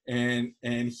whatever, and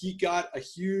he got a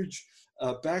huge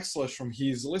backslash from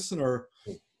his listener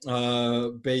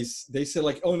base, they said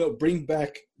like, oh no, bring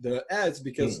back the ads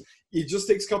because it just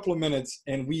takes a couple of minutes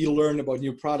and we learn about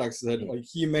new products that like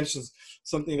he mentions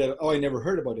something that, oh, I never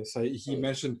heard about this. He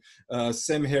mentioned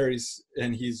Sam Harris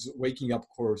and his waking up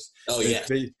course. Oh yeah.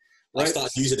 I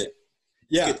started using it.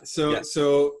 Yeah.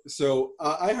 So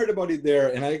I heard about it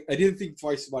there and I didn't think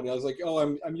twice about it. I was like, oh,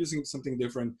 I'm using something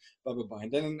different, blah, blah, blah.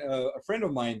 And then a friend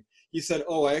of mine, he said,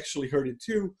 oh, I actually heard it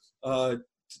too.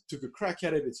 Took a crack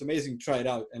at it. It's amazing. Try it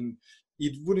out. And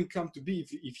it wouldn't come to be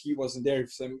if he wasn't there,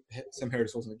 if Sam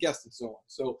Harris wasn't a guest and so on.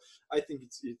 So I think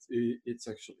it's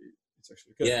actually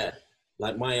good. Yeah.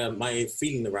 Like my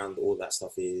feeling around all that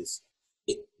stuff is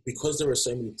because there are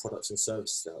so many products and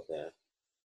services out there,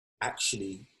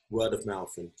 actually word of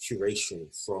mouth and curation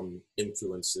from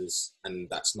influencers, and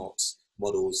that's not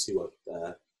models who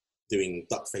are doing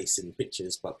duck facing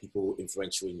pictures, but people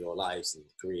influential in your lives and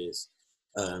careers,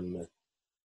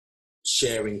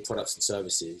 sharing products and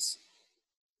services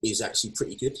is actually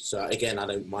pretty good. So again, I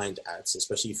don't mind ads,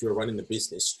 especially if you're running a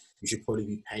business. You should probably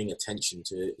be paying attention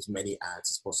to as many ads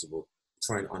as possible,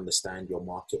 try and understand your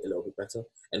market a little bit better,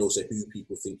 and also who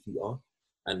people think you are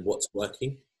and what's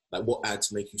working. Like what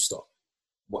ads make you stop?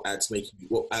 What ads make you?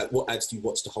 What ads do you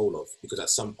watch the whole of? Because at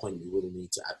some point you will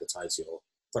need to advertise your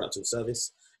product or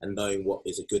service, and knowing what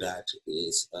is a good ad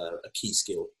is a key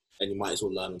skill, and you might as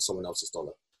well learn on someone else's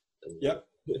dollar. Yeah.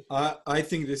 I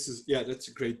think that's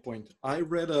a great point. I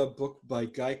read a book by a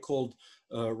guy called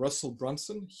Russell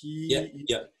Brunson. You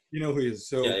know who he is.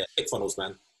 So ClickFunnels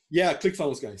man. Yeah,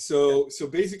 ClickFunnels guy. So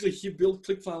basically he built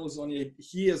ClickFunnels on it.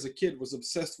 He as a kid was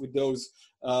obsessed with those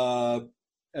literal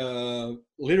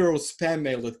spam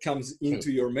mail that comes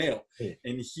into your mail.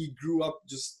 And he grew up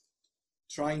just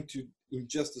trying to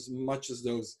ingest as much as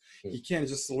those he can,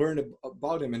 just learn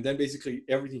about them, and then basically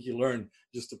everything he learned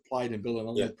just applied and built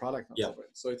another product on top of it.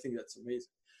 So I think that's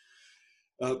amazing.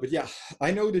 But yeah,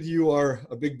 I know that you are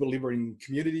a big believer in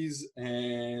communities,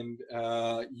 and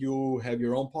you have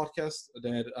your own podcast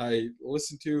that I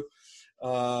listen to.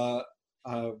 I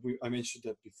mentioned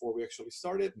that before we actually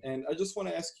started, and I just want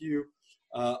to ask you,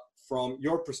 from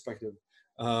your perspective,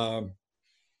 what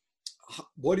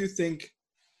do you think?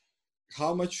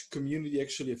 How much community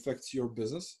actually affects your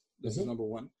business? This is number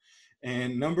one.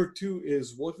 And number two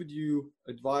is, what would you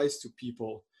advise to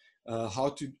people?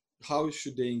 How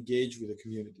should they engage with the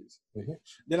communities?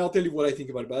 Then I'll tell you what I think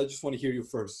about it, but I just want to hear you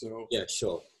first. So yeah,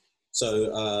 sure.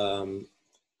 So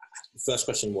first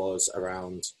question was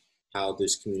around how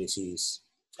those communities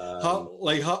how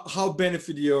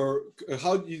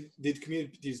did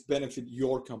communities benefit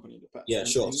your company in the past? Yeah,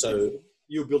 sure. So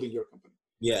you building your company.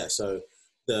 Yeah, so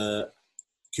the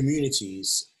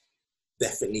communities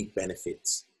definitely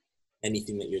benefit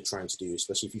anything that you're trying to do,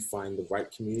 especially if you find the right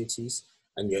communities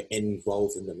and you're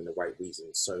involved in them in the right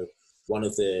reasons. So one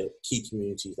of the key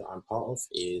communities that I'm part of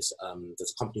is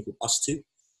there's a company called Us2,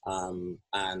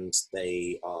 and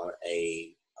they are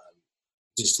a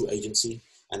digital agency,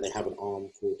 and they have an arm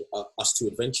called Us2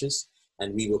 Adventures,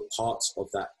 and we were part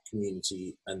of that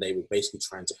community, and they were basically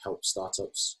trying to help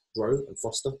startups grow and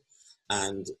foster.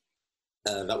 And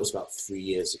that was about 3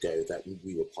 years ago that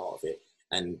we were part of it,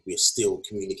 and we're still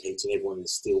communicating. Everyone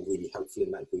is still really helpful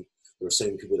in that group. There are so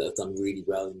many people that have done really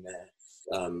well in there.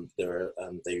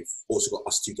 They've also got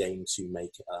Us2 Games who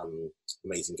make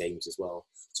amazing games as well.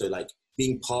 So like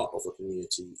being part of a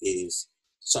community is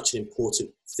such an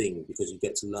important thing because you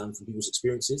get to learn from people's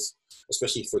experiences,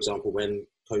 especially, for example, when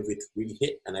COVID really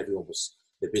hit and their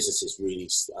businesses really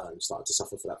started to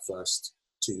suffer for that first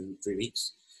 2-3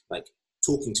 weeks. Like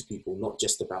talking to people, not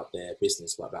just about their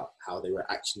business, but about how they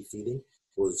were actually feeling,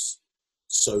 was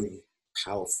so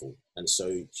powerful and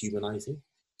so humanizing.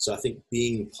 So I think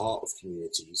being part of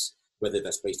communities, whether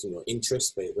that's based on your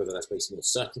interests, whether that's based on your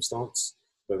circumstance,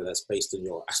 whether that's based on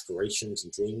your aspirations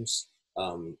and dreams,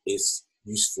 is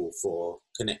useful for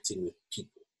connecting with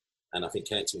people. And I think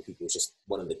connecting with people is just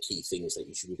one of the key things that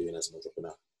you should be doing as an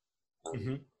entrepreneur.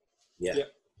 Yeah.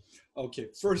 Okay,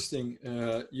 first thing,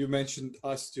 you mentioned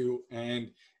Us2,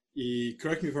 and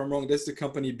correct me if I'm wrong, that's the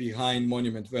company behind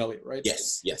Monument Valley, right?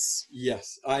 Yes,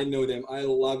 I know them. I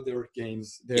love their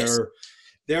games.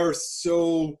 They're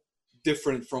so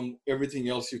different from everything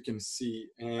else you can see,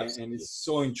 and it's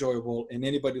so enjoyable. And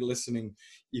anybody listening,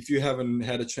 if you haven't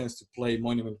had a chance to play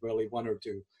Monument Valley 1 or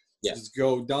 2, just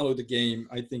go download the game.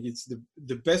 I think it's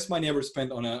the best money ever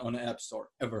spent on an app store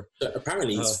ever. So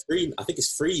apparently it's free. I think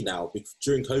it's free now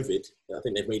during COVID. I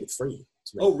think they've made it free.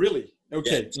 Oh, really?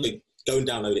 Okay. Yeah, so go and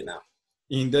download it now.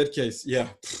 In that case, yeah,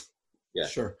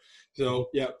 sure. So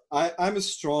yeah, I'm a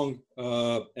strong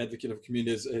advocate of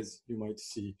community, as you might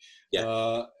see.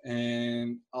 Yeah.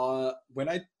 And when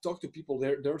I talk to people,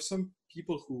 there are some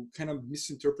people who kind of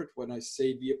misinterpret when I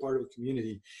say be a part of a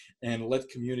community and let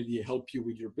community help you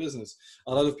with your business.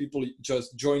 A lot of people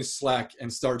just join Slack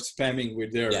and start spamming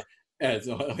with their ads,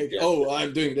 like, oh,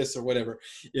 I'm doing this or whatever.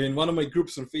 In one of my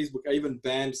groups on Facebook, I even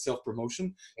banned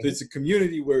self-promotion. So it's a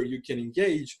community where you can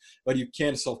engage, but you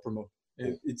can't self-promote.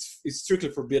 It's strictly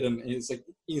forbidden. It's like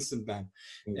instant ban.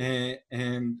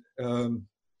 And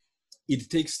it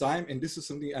takes time, and this is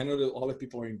something I know that a lot of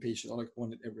people are impatient. I like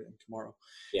want everything tomorrow.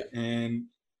 And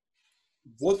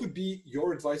what would be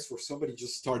your advice for somebody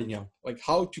just starting out, like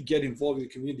how to get involved in the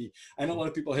community? I know a lot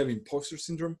of people have imposter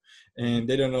syndrome, and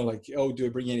they don't know, like, oh, do I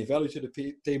bring any value to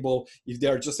the table? If they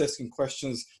are just asking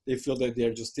questions, they feel that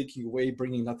they're just taking away,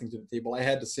 bringing nothing to the table. I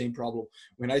had the same problem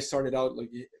when I started out, like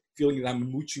feeling that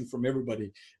I'm mooching from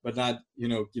everybody, but not,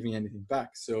 giving anything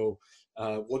back. So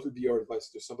what would be your advice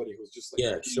to somebody who's just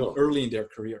like early in their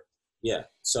career? Yeah.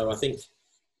 So I think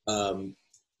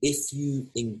if you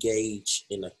engage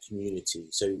in a community,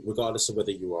 so regardless of whether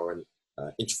you are an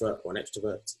introvert or an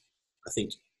extrovert, I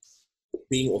think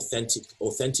being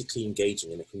authentically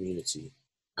engaging in a community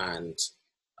and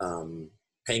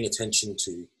paying attention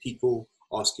to people,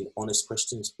 asking honest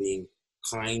questions, being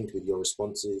kind with your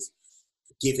responses,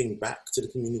 giving back to the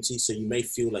community. So you may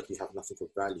feel like you have nothing of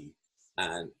value,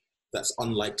 and that's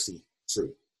unlikely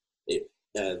true.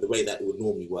 The way that it would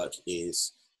normally work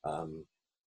is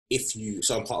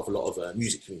so I'm part of a lot of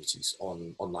music communities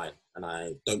online, and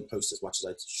I don't post as much as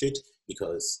I should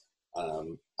because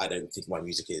I don't think my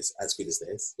music is as good as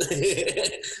theirs.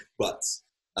 But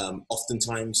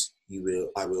oftentimes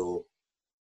I will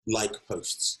like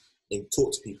posts and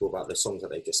talk to people about the songs that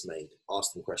they just made,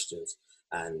 ask them questions,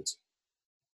 and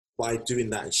by doing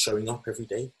that and showing up every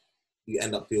day, you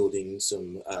end up building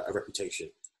a reputation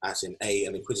as an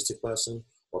inquisitive person,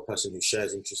 or a person who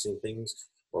shares interesting things,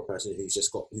 or a person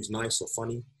who's nice or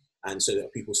funny, and so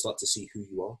that people start to see who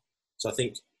you are. So I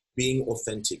think being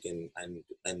authentic and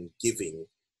giving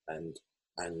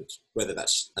and whether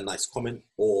that's a nice comment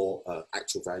or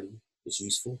actual value is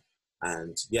useful.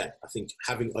 And yeah, I think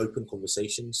having open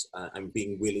conversations and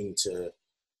being willing to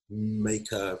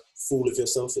make a fool of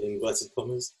yourself in inverted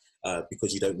commas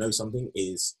because you don't know something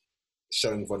is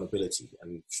showing vulnerability,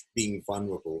 and being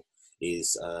vulnerable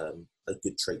is a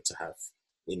good trait to have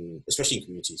especially in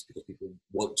communities, because people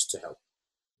want to help.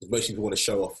 Most people want to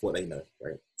show off what they know,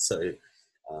 right? So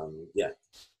yeah,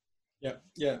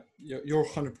 you're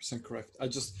 100% correct.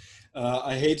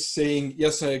 I hate saying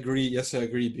yes I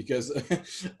agree because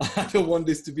I don't want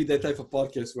this to be that type of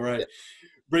podcast where I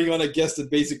bring on a guest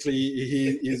that basically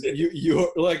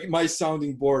you're like my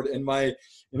sounding board and my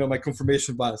my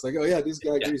confirmation bias, like, oh yeah, this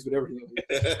guy agrees with everything.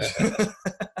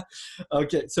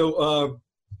 Okay, so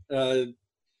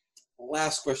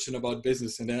last question about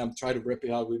business, and then I'm trying to wrap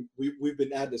it out. We've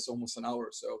been at this almost an hour,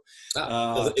 so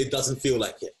it doesn't feel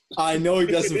like it. I know it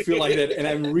doesn't feel like that, and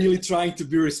I'm really trying to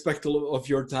be respectful of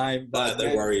your time. But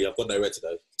don't worry, I've got nowhere to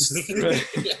go.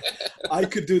 I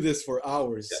could do this for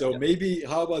hours. So maybe,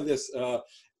 how about this?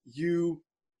 You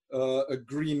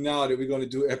agree now that we're going to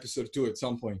do episode 2 at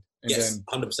some point? And yes,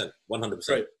 100%, 100%.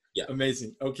 Great. Yeah.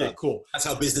 Amazing. Okay, cool. That's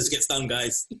how business gets done,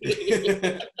 guys.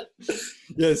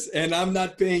 Yes, and I'm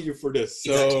not paying you for this.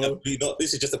 So exactly. Not.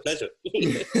 This is just a pleasure.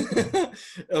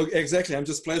 Exactly. I'm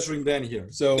just pleasuring Dan here.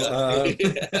 So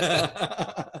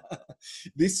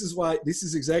this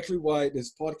is exactly why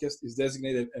this podcast is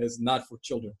designated as not for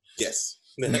children. Yes.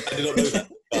 I did not know that,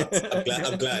 but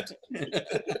I'm glad.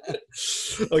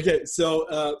 Okay,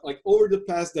 so like over the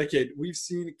past decade, we've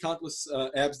seen countless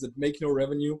apps that make no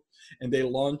revenue, and they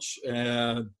launch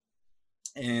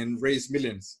and raise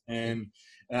millions. And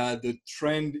the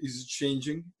trend is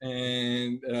changing,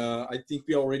 and I think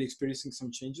we are already experiencing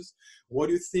some changes. What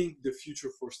do you think the future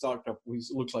for startup will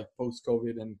look like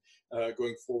post-COVID and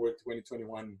going forward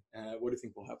 2021? What do you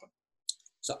think will happen?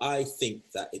 So I think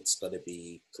that it's going to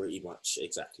be pretty much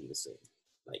exactly the same.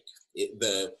 Like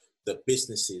the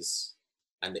businesses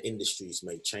and the industries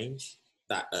may change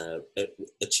that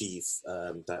achieve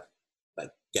that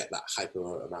get that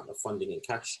hyper amount of funding and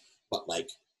cash, but like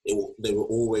there will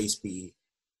always be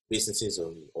businesses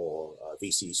or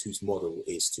VCs whose model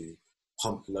is to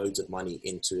pump loads of money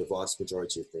into a vast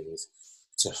majority of things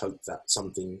to hope that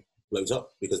something blows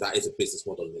up, because that is a business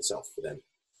model in itself for them.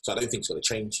 So I don't think it's going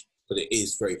to change, but it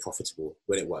is very profitable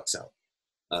when it works out.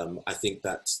 I think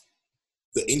that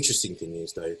the interesting thing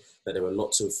is, though, that there are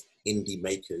lots of indie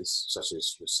makers, such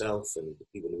as yourself and the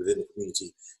people within the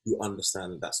community, who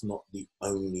understand that that's not the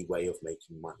only way of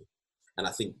making money. And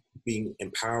I think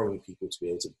empowering people to be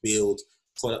able to build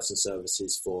products and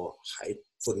services for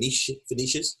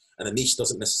niches, and a niche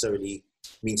doesn't necessarily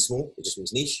mean small, it just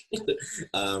means niche,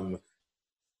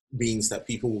 means that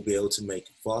people will be able to make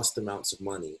vast amounts of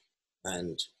money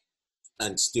and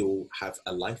still have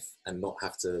a life and not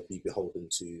have to be beholden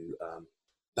to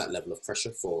that level of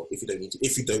pressure for if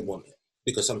you don't want it,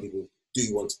 because some people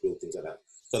do want to build things like that.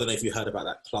 So I don't know if you heard about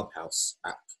that Clubhouse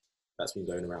app that's been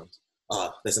going around.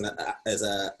 There's an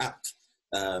app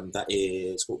that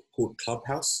is called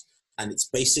Clubhouse, and it's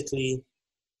basically,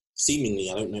 seemingly,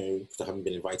 I don't know because I haven't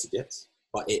been invited yet,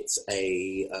 but it's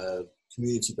a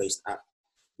community-based app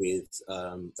with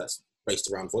that's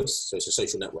based around voice. So it's a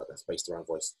social network that's based around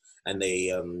voice, and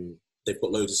they've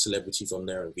got loads of celebrities on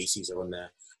there and VCs are on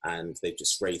there, and they've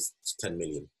just raised 10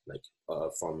 million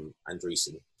from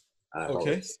Andreessen.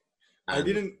 Okay.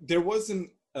 There wasn't,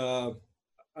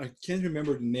 I can't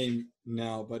remember the name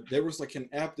now, but there was like an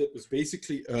app that was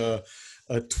basically a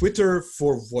Twitter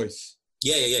for voice.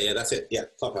 Yeah, that's it. Yeah,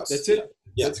 Clubhouse. That's it?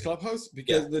 Yeah. That's Clubhouse?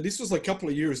 Because this was like a couple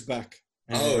of years back.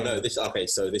 Oh, no,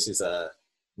 so this is a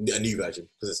new version,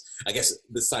 because I guess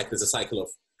there's a cycle of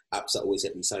apps that always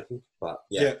get recycled, but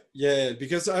yeah,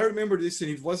 because I remember this,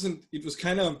 and it was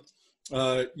kind of,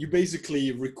 you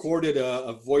basically recorded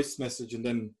a voice message and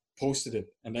then posted it,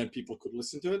 and then people could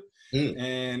listen to it.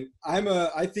 And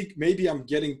I think maybe I'm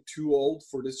getting too old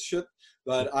for this shit,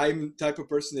 but I'm the type of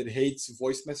person that hates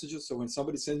voice messages. So when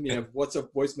somebody sends me a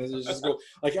WhatsApp voice message, just go,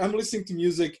 like, I'm listening to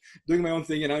music, doing my own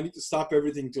thing, and I need to stop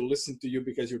everything to listen to you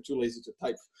because you're too lazy to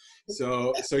type.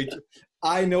 So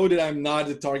I know that I'm not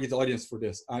the target audience for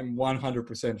this. I'm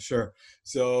 100% sure.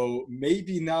 So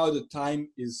maybe now the time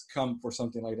is come for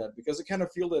something like that, because I kind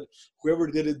of feel that whoever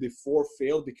did it before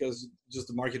failed because just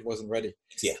the market wasn't ready.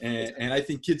 Yeah. And I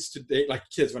think kids today, like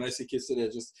kids, when I say kids today,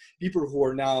 just people who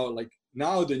are now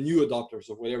the new adopters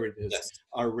of whatever it is,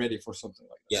 are ready for something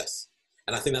like that. Yes.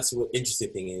 And I think that's what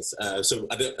interesting thing is. So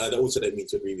I also don't mean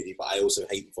to agree with you, but I also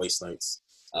hate voice notes.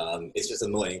 It's just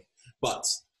annoying. But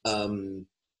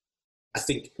I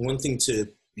think one thing to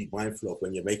be mindful of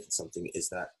when you're making something is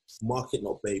that market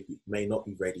may not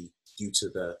be ready due to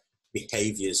the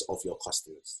behaviors of your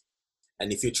customers.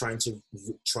 And if you're trying to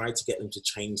get them to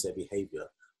change their behavior,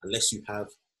 unless you have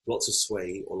lots of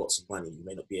sway or lots of money, you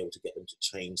may not be able to get them to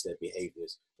change their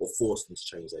behaviors or force them to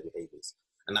change their behaviors.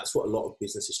 And that's what a lot of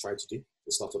businesses try to do.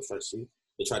 The startups try to do.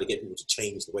 They try to get people to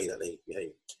change the way that they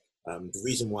behave. The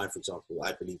reason why, for example,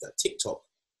 I believe that TikTok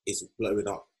is blowing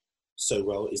up so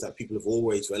well is that people have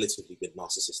always relatively been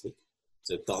narcissistic.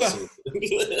 So dancing,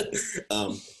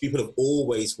 people have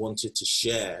always wanted to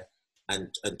share and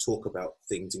talk about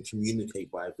things and communicate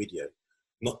via video.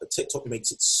 TikTok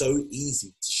makes it so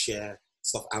easy to share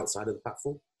stuff outside of the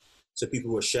platform. So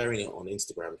people were sharing it on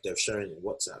Instagram, they're sharing it in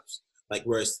WhatsApps.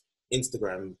 Whereas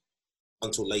Instagram,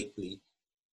 until lately,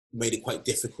 made it quite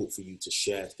difficult for you to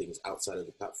share things outside of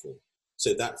the platform.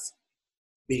 So that's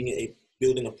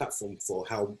building a platform for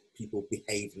how people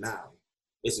behave now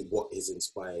is what has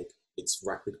inspired its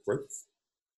rapid growth.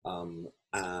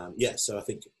 So I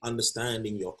think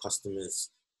understanding your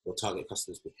target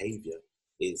customers' behavior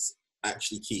is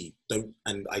actually key.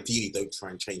 Ideally don't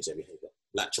try and change their behavior.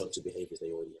 Latch on to behaviors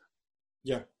they already have.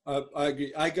 Yeah, I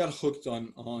agree. I got hooked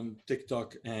on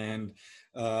TikTok, and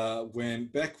when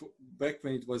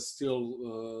it was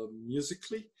still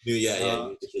Musical.ly.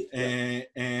 Musical.ly.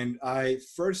 And I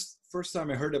first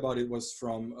time I heard about it was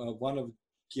from one of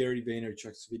Gary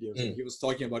Vaynerchuk's videos. And he was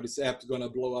talking about this app is gonna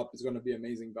blow up. It's gonna be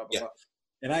amazing. Blah blah blah.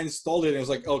 And I installed it, and I was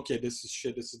like, okay, this is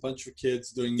shit. This is a bunch of kids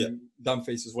doing dumb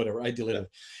faces, whatever. I deleted it.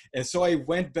 And so I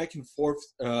went back and forth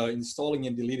installing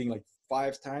and deleting like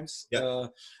 5 times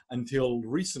until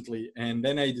recently. And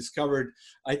then I discovered,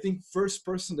 I think first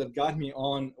person that got me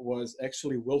on was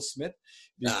actually Will Smith,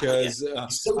 because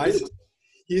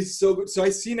he's so good. So I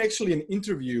seen actually an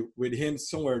interview with him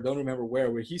somewhere, don't remember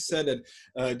where he said that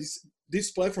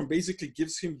this platform basically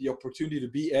gives him the opportunity to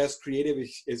be as creative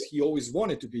as he always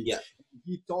wanted to be.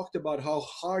 He talked about how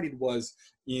hard it was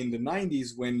in the 90s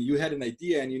when you had an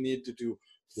idea and you needed to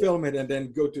film it and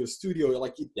then go to a studio.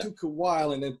 Like it took a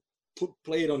while, and then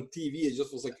play it on TV. It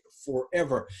just was like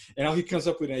forever. And now he comes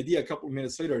up with an idea. A couple of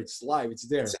minutes later, it's live. It's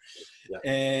there.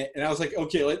 And I was like,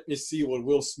 okay, let me see what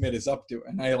Will Smith is up to.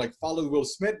 And I followed Will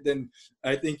Smith. Then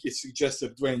I think it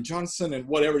suggested Dwayne Johnson and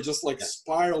whatever, just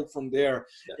spiraled from there.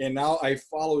 And now I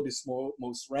follow this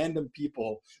most random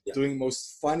people doing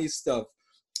most funny stuff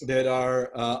that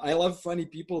are, I love funny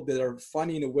people that are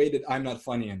funny in a way that I'm not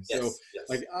funny in. So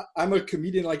I'm a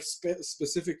comedian,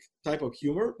 specific type of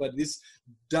humor, but this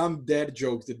dumb dad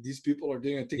joke that these people are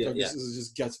doing on TikTok, this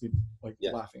just gets me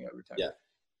laughing every time.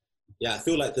 Yeah, I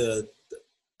feel like I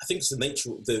think it's the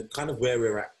nature, the kind of where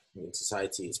we're at in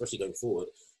society, especially going forward,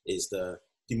 is the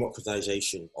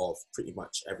democratization of pretty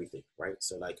much everything, right?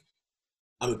 So like,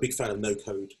 I'm a big fan of no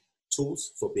code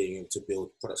tools for being able to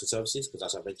build products and services, because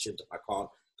as I mentioned, I can't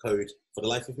code for the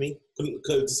life of me. Couldn't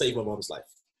code to save my mom's life.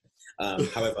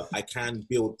 However, I can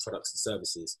build products and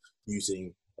services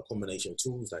using a combination of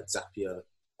tools like Zapier,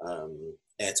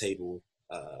 Airtable,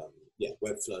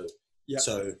 Webflow. Yeah.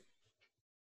 So,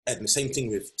 and the same thing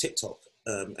with TikTok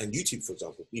and YouTube, for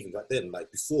example. Even back then,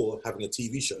 like before, having a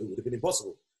TV show would have been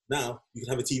impossible. Now you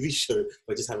can have a TV show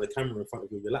by just having a camera in front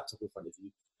of you, your laptop in front of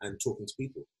you, and talking to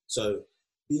people. So,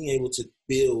 being able to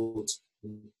build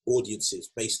audiences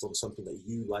based on something that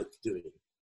you like doing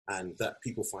and that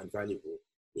people find valuable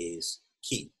is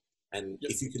key. And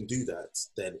if you can do that,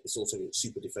 then it's also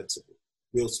super defensible.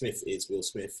 Will Smith is Will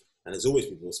Smith and has always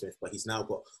been Will Smith, but he's now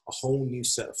got a whole new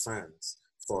set of fans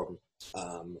from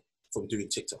doing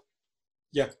TikTok.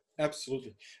 Yeah,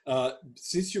 absolutely.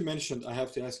 Since you mentioned, I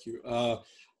have to ask you.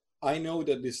 I know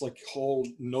that this like whole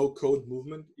no code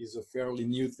movement is a fairly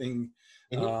new thing,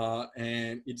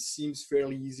 and it seems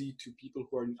fairly easy to people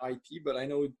who are in IT. But I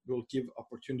know it will give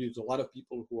opportunity to a lot of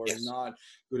people who are not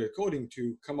good at coding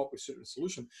to come up with certain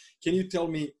solution. Can you tell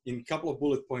me in a couple of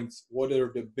bullet points what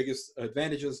are the biggest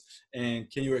advantages, and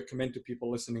can you recommend to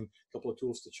people listening a couple of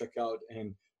tools to check out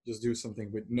and just do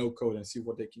something with no code and see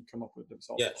what they can come up with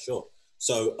themselves? Yeah, sure.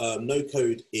 So no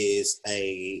code is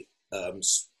effectively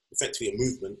a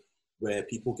movement where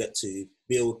people get to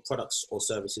build products or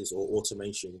services or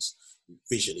automations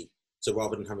visually. So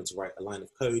rather than having to write a line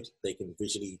of code, they can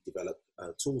visually develop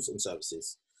tools and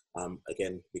services.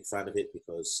 Again, big fan of it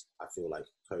because I feel like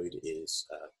code is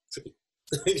tricky.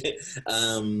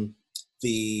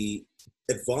 The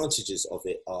advantages of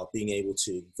it are being able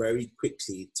to very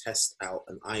quickly test out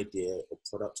an idea or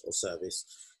product or service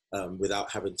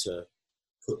without having to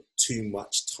put too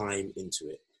much time into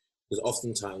it. Because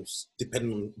oftentimes,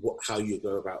 depending on how you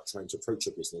go about trying to approach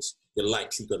your business, you're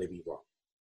likely going to be wrong.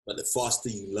 But the faster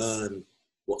you learn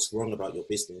what's wrong about your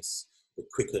business, the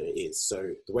quicker it is.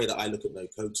 So the way that I look at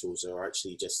no-code tools are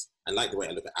actually just, and like the way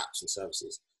I look at apps and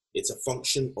services, it's a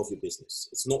function of your business.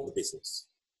 It's not the business.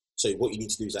 So what you need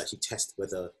to do is actually test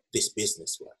whether this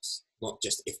business works, not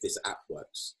just if this app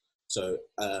works. So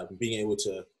being able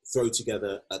to throw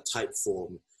together a type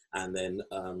form and then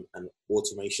an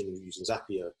automation using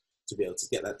Zapier to be able to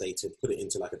get that data, put it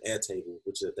into like an Airtable,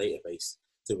 which is a database,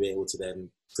 to be able to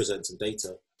then present some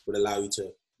data, would allow you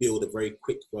to build a very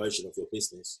quick version of your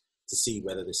business to see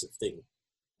whether this is a thing.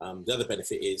 The other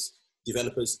benefit is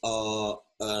developers are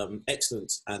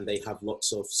excellent and they have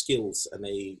lots of skills and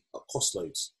they are cost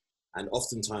loads. And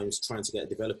oftentimes trying to get a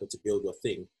developer to build your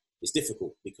thing is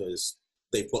difficult because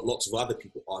they've got lots of other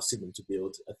people asking them to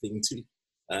build a thing too.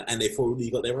 And they've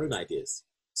already got their own ideas.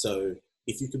 So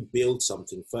if you can build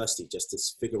something firstly, just to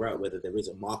figure out whether there is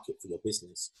a market for your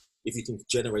business, if you can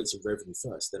generate some revenue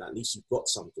first, then at least you've got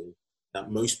something that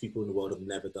most people in the world have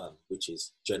never done, which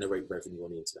is generate revenue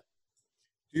on the internet.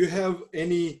 Do you have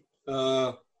any,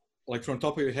 like from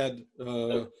top of your head,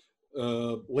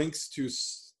 links to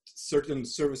certain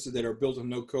services that are built on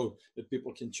no code that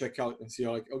people can check out and see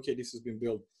like, okay, this has been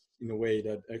built in a way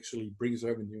that actually brings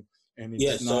revenue and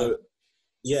it's not...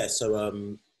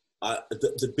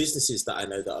 The businesses that I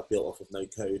know that are built off of no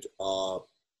code are,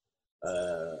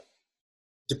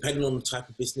 depending on the type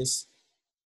of business,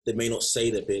 they may not say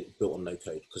they're built on no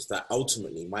code, because that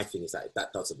ultimately, my thing is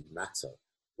that doesn't matter.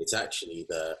 It's actually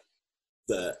the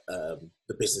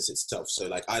business itself. So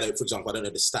like, for example, I don't know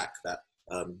the stack that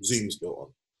Zoom's built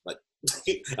on. Like,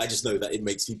 I just know that it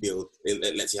makes you build,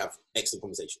 it lets you have excellent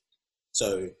conversation.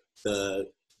 So the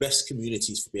best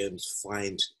communities for being able to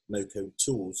find no code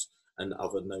tools and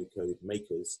other no-code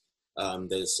makers.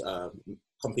 There's a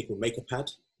company called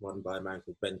MakerPad, run by a man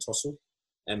called Ben Tossell,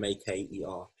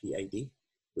 MakerPad,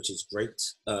 which is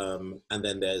great. And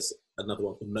then there's another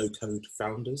one called No Code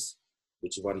Founders,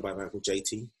 which is run by a man called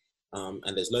JT.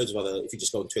 And there's loads of other, if you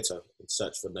just go on Twitter and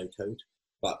search for no code.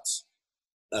 But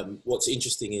what's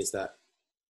interesting is that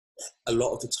a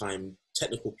lot of the time,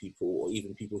 technical people, or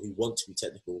even people who want to be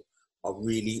technical, are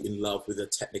really in love with the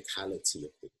technicality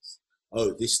of things.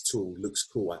 Oh, this tool looks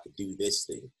cool, I could do this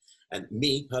thing. And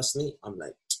me personally,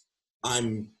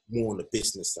 I'm more on the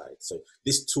business side. So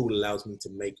this tool allows me to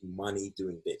make money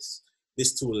doing this.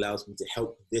 This tool allows me to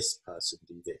help this person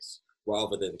do this,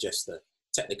 rather than just the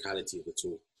technicality of the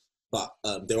tool. But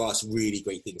there are some really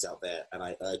great things out there, and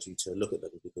I urge you to look at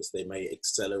them because they may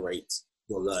accelerate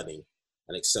your learning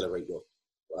and accelerate your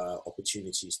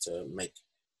opportunities to make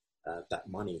that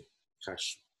money,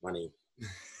 cash money.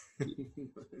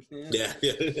 Yeah.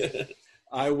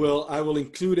 I will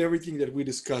include everything that we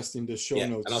discussed in the show Yeah,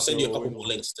 notes. and I'll send you a couple more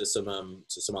links to some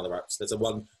other apps. There's a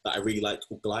one that I really like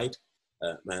called Glide,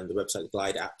 man. The website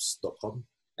glideapps.com,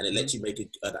 and it lets you make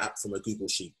an app from a Google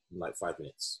Sheet in like 5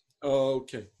 minutes.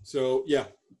 Okay, so yeah,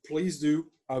 please do.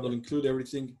 I will include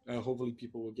everything. Hopefully,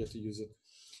 people will get to use it.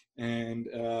 And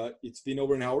it's been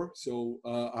over an hour, so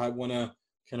I want to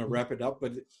kind of wrap it up.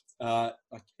 But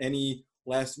like any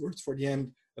last words for the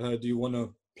end? Do you want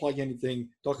to plug anything?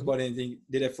 Talk about anything?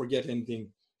 Did I forget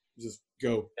anything? Just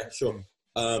go. Yeah, sure.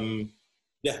 I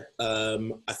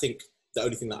think the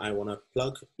only thing that I want to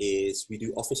plug is we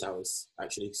do office hours,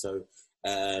 actually. So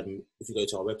if you go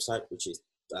to our website, which is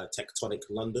Tectonic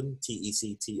London,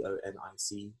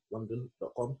 TECTONIC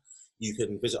London.com, you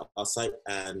can visit our site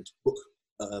and book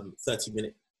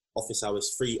 30-minute office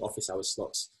hours, free office hours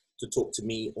slots to talk to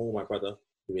me or my brother,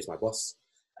 who is my boss,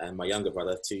 and my younger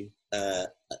brother too,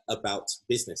 about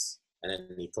business and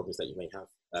any problems that you may have.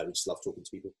 We just love talking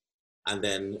to people. And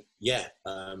then,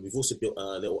 we've also built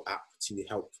a little app to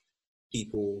help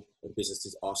people and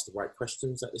businesses ask the right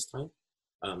questions at this time.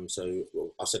 So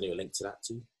I'll send you a link to that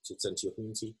too, to send to your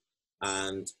community.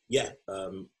 And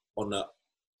on the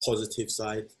positive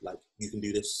side, like, you can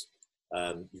do this.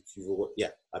 I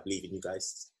believe in you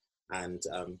guys. And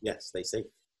stay safe.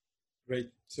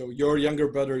 Great. So your younger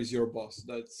brother is your boss.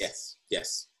 That's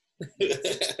yes.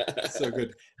 So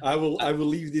good. I will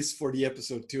leave this for the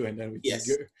episode too, and then we can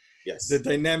go. Yes. The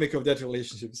dynamic of that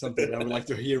relationship is something that I would like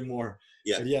to hear more.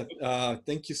 Yeah. But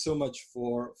thank you so much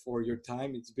for your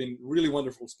time. It's been really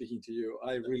wonderful speaking to you.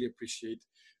 I really appreciate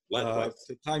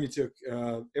the time you took,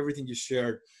 everything you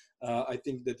shared. I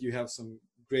think that you have some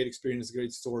great experience,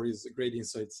 great stories, great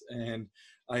insights, and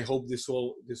I hope this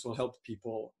will help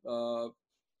people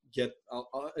get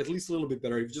at least a little bit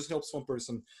better. If it just helps one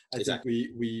person, I think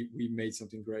we made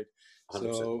something great.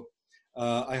 100%. So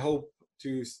I hope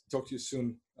to talk to you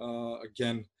soon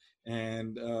again.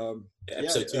 And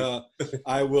episode 2.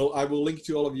 I will link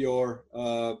to all of your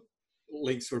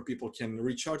links where people can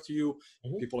reach out to you,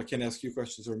 people can ask you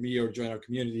questions, or me, or join our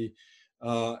community.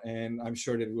 And I'm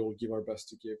sure that we'll give our best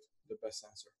to give the best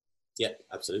answer. Yeah,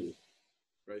 absolutely.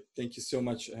 Great. Thank you so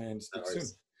much, and speak soon.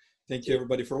 Thank you,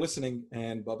 everybody, for listening,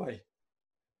 and bye-bye.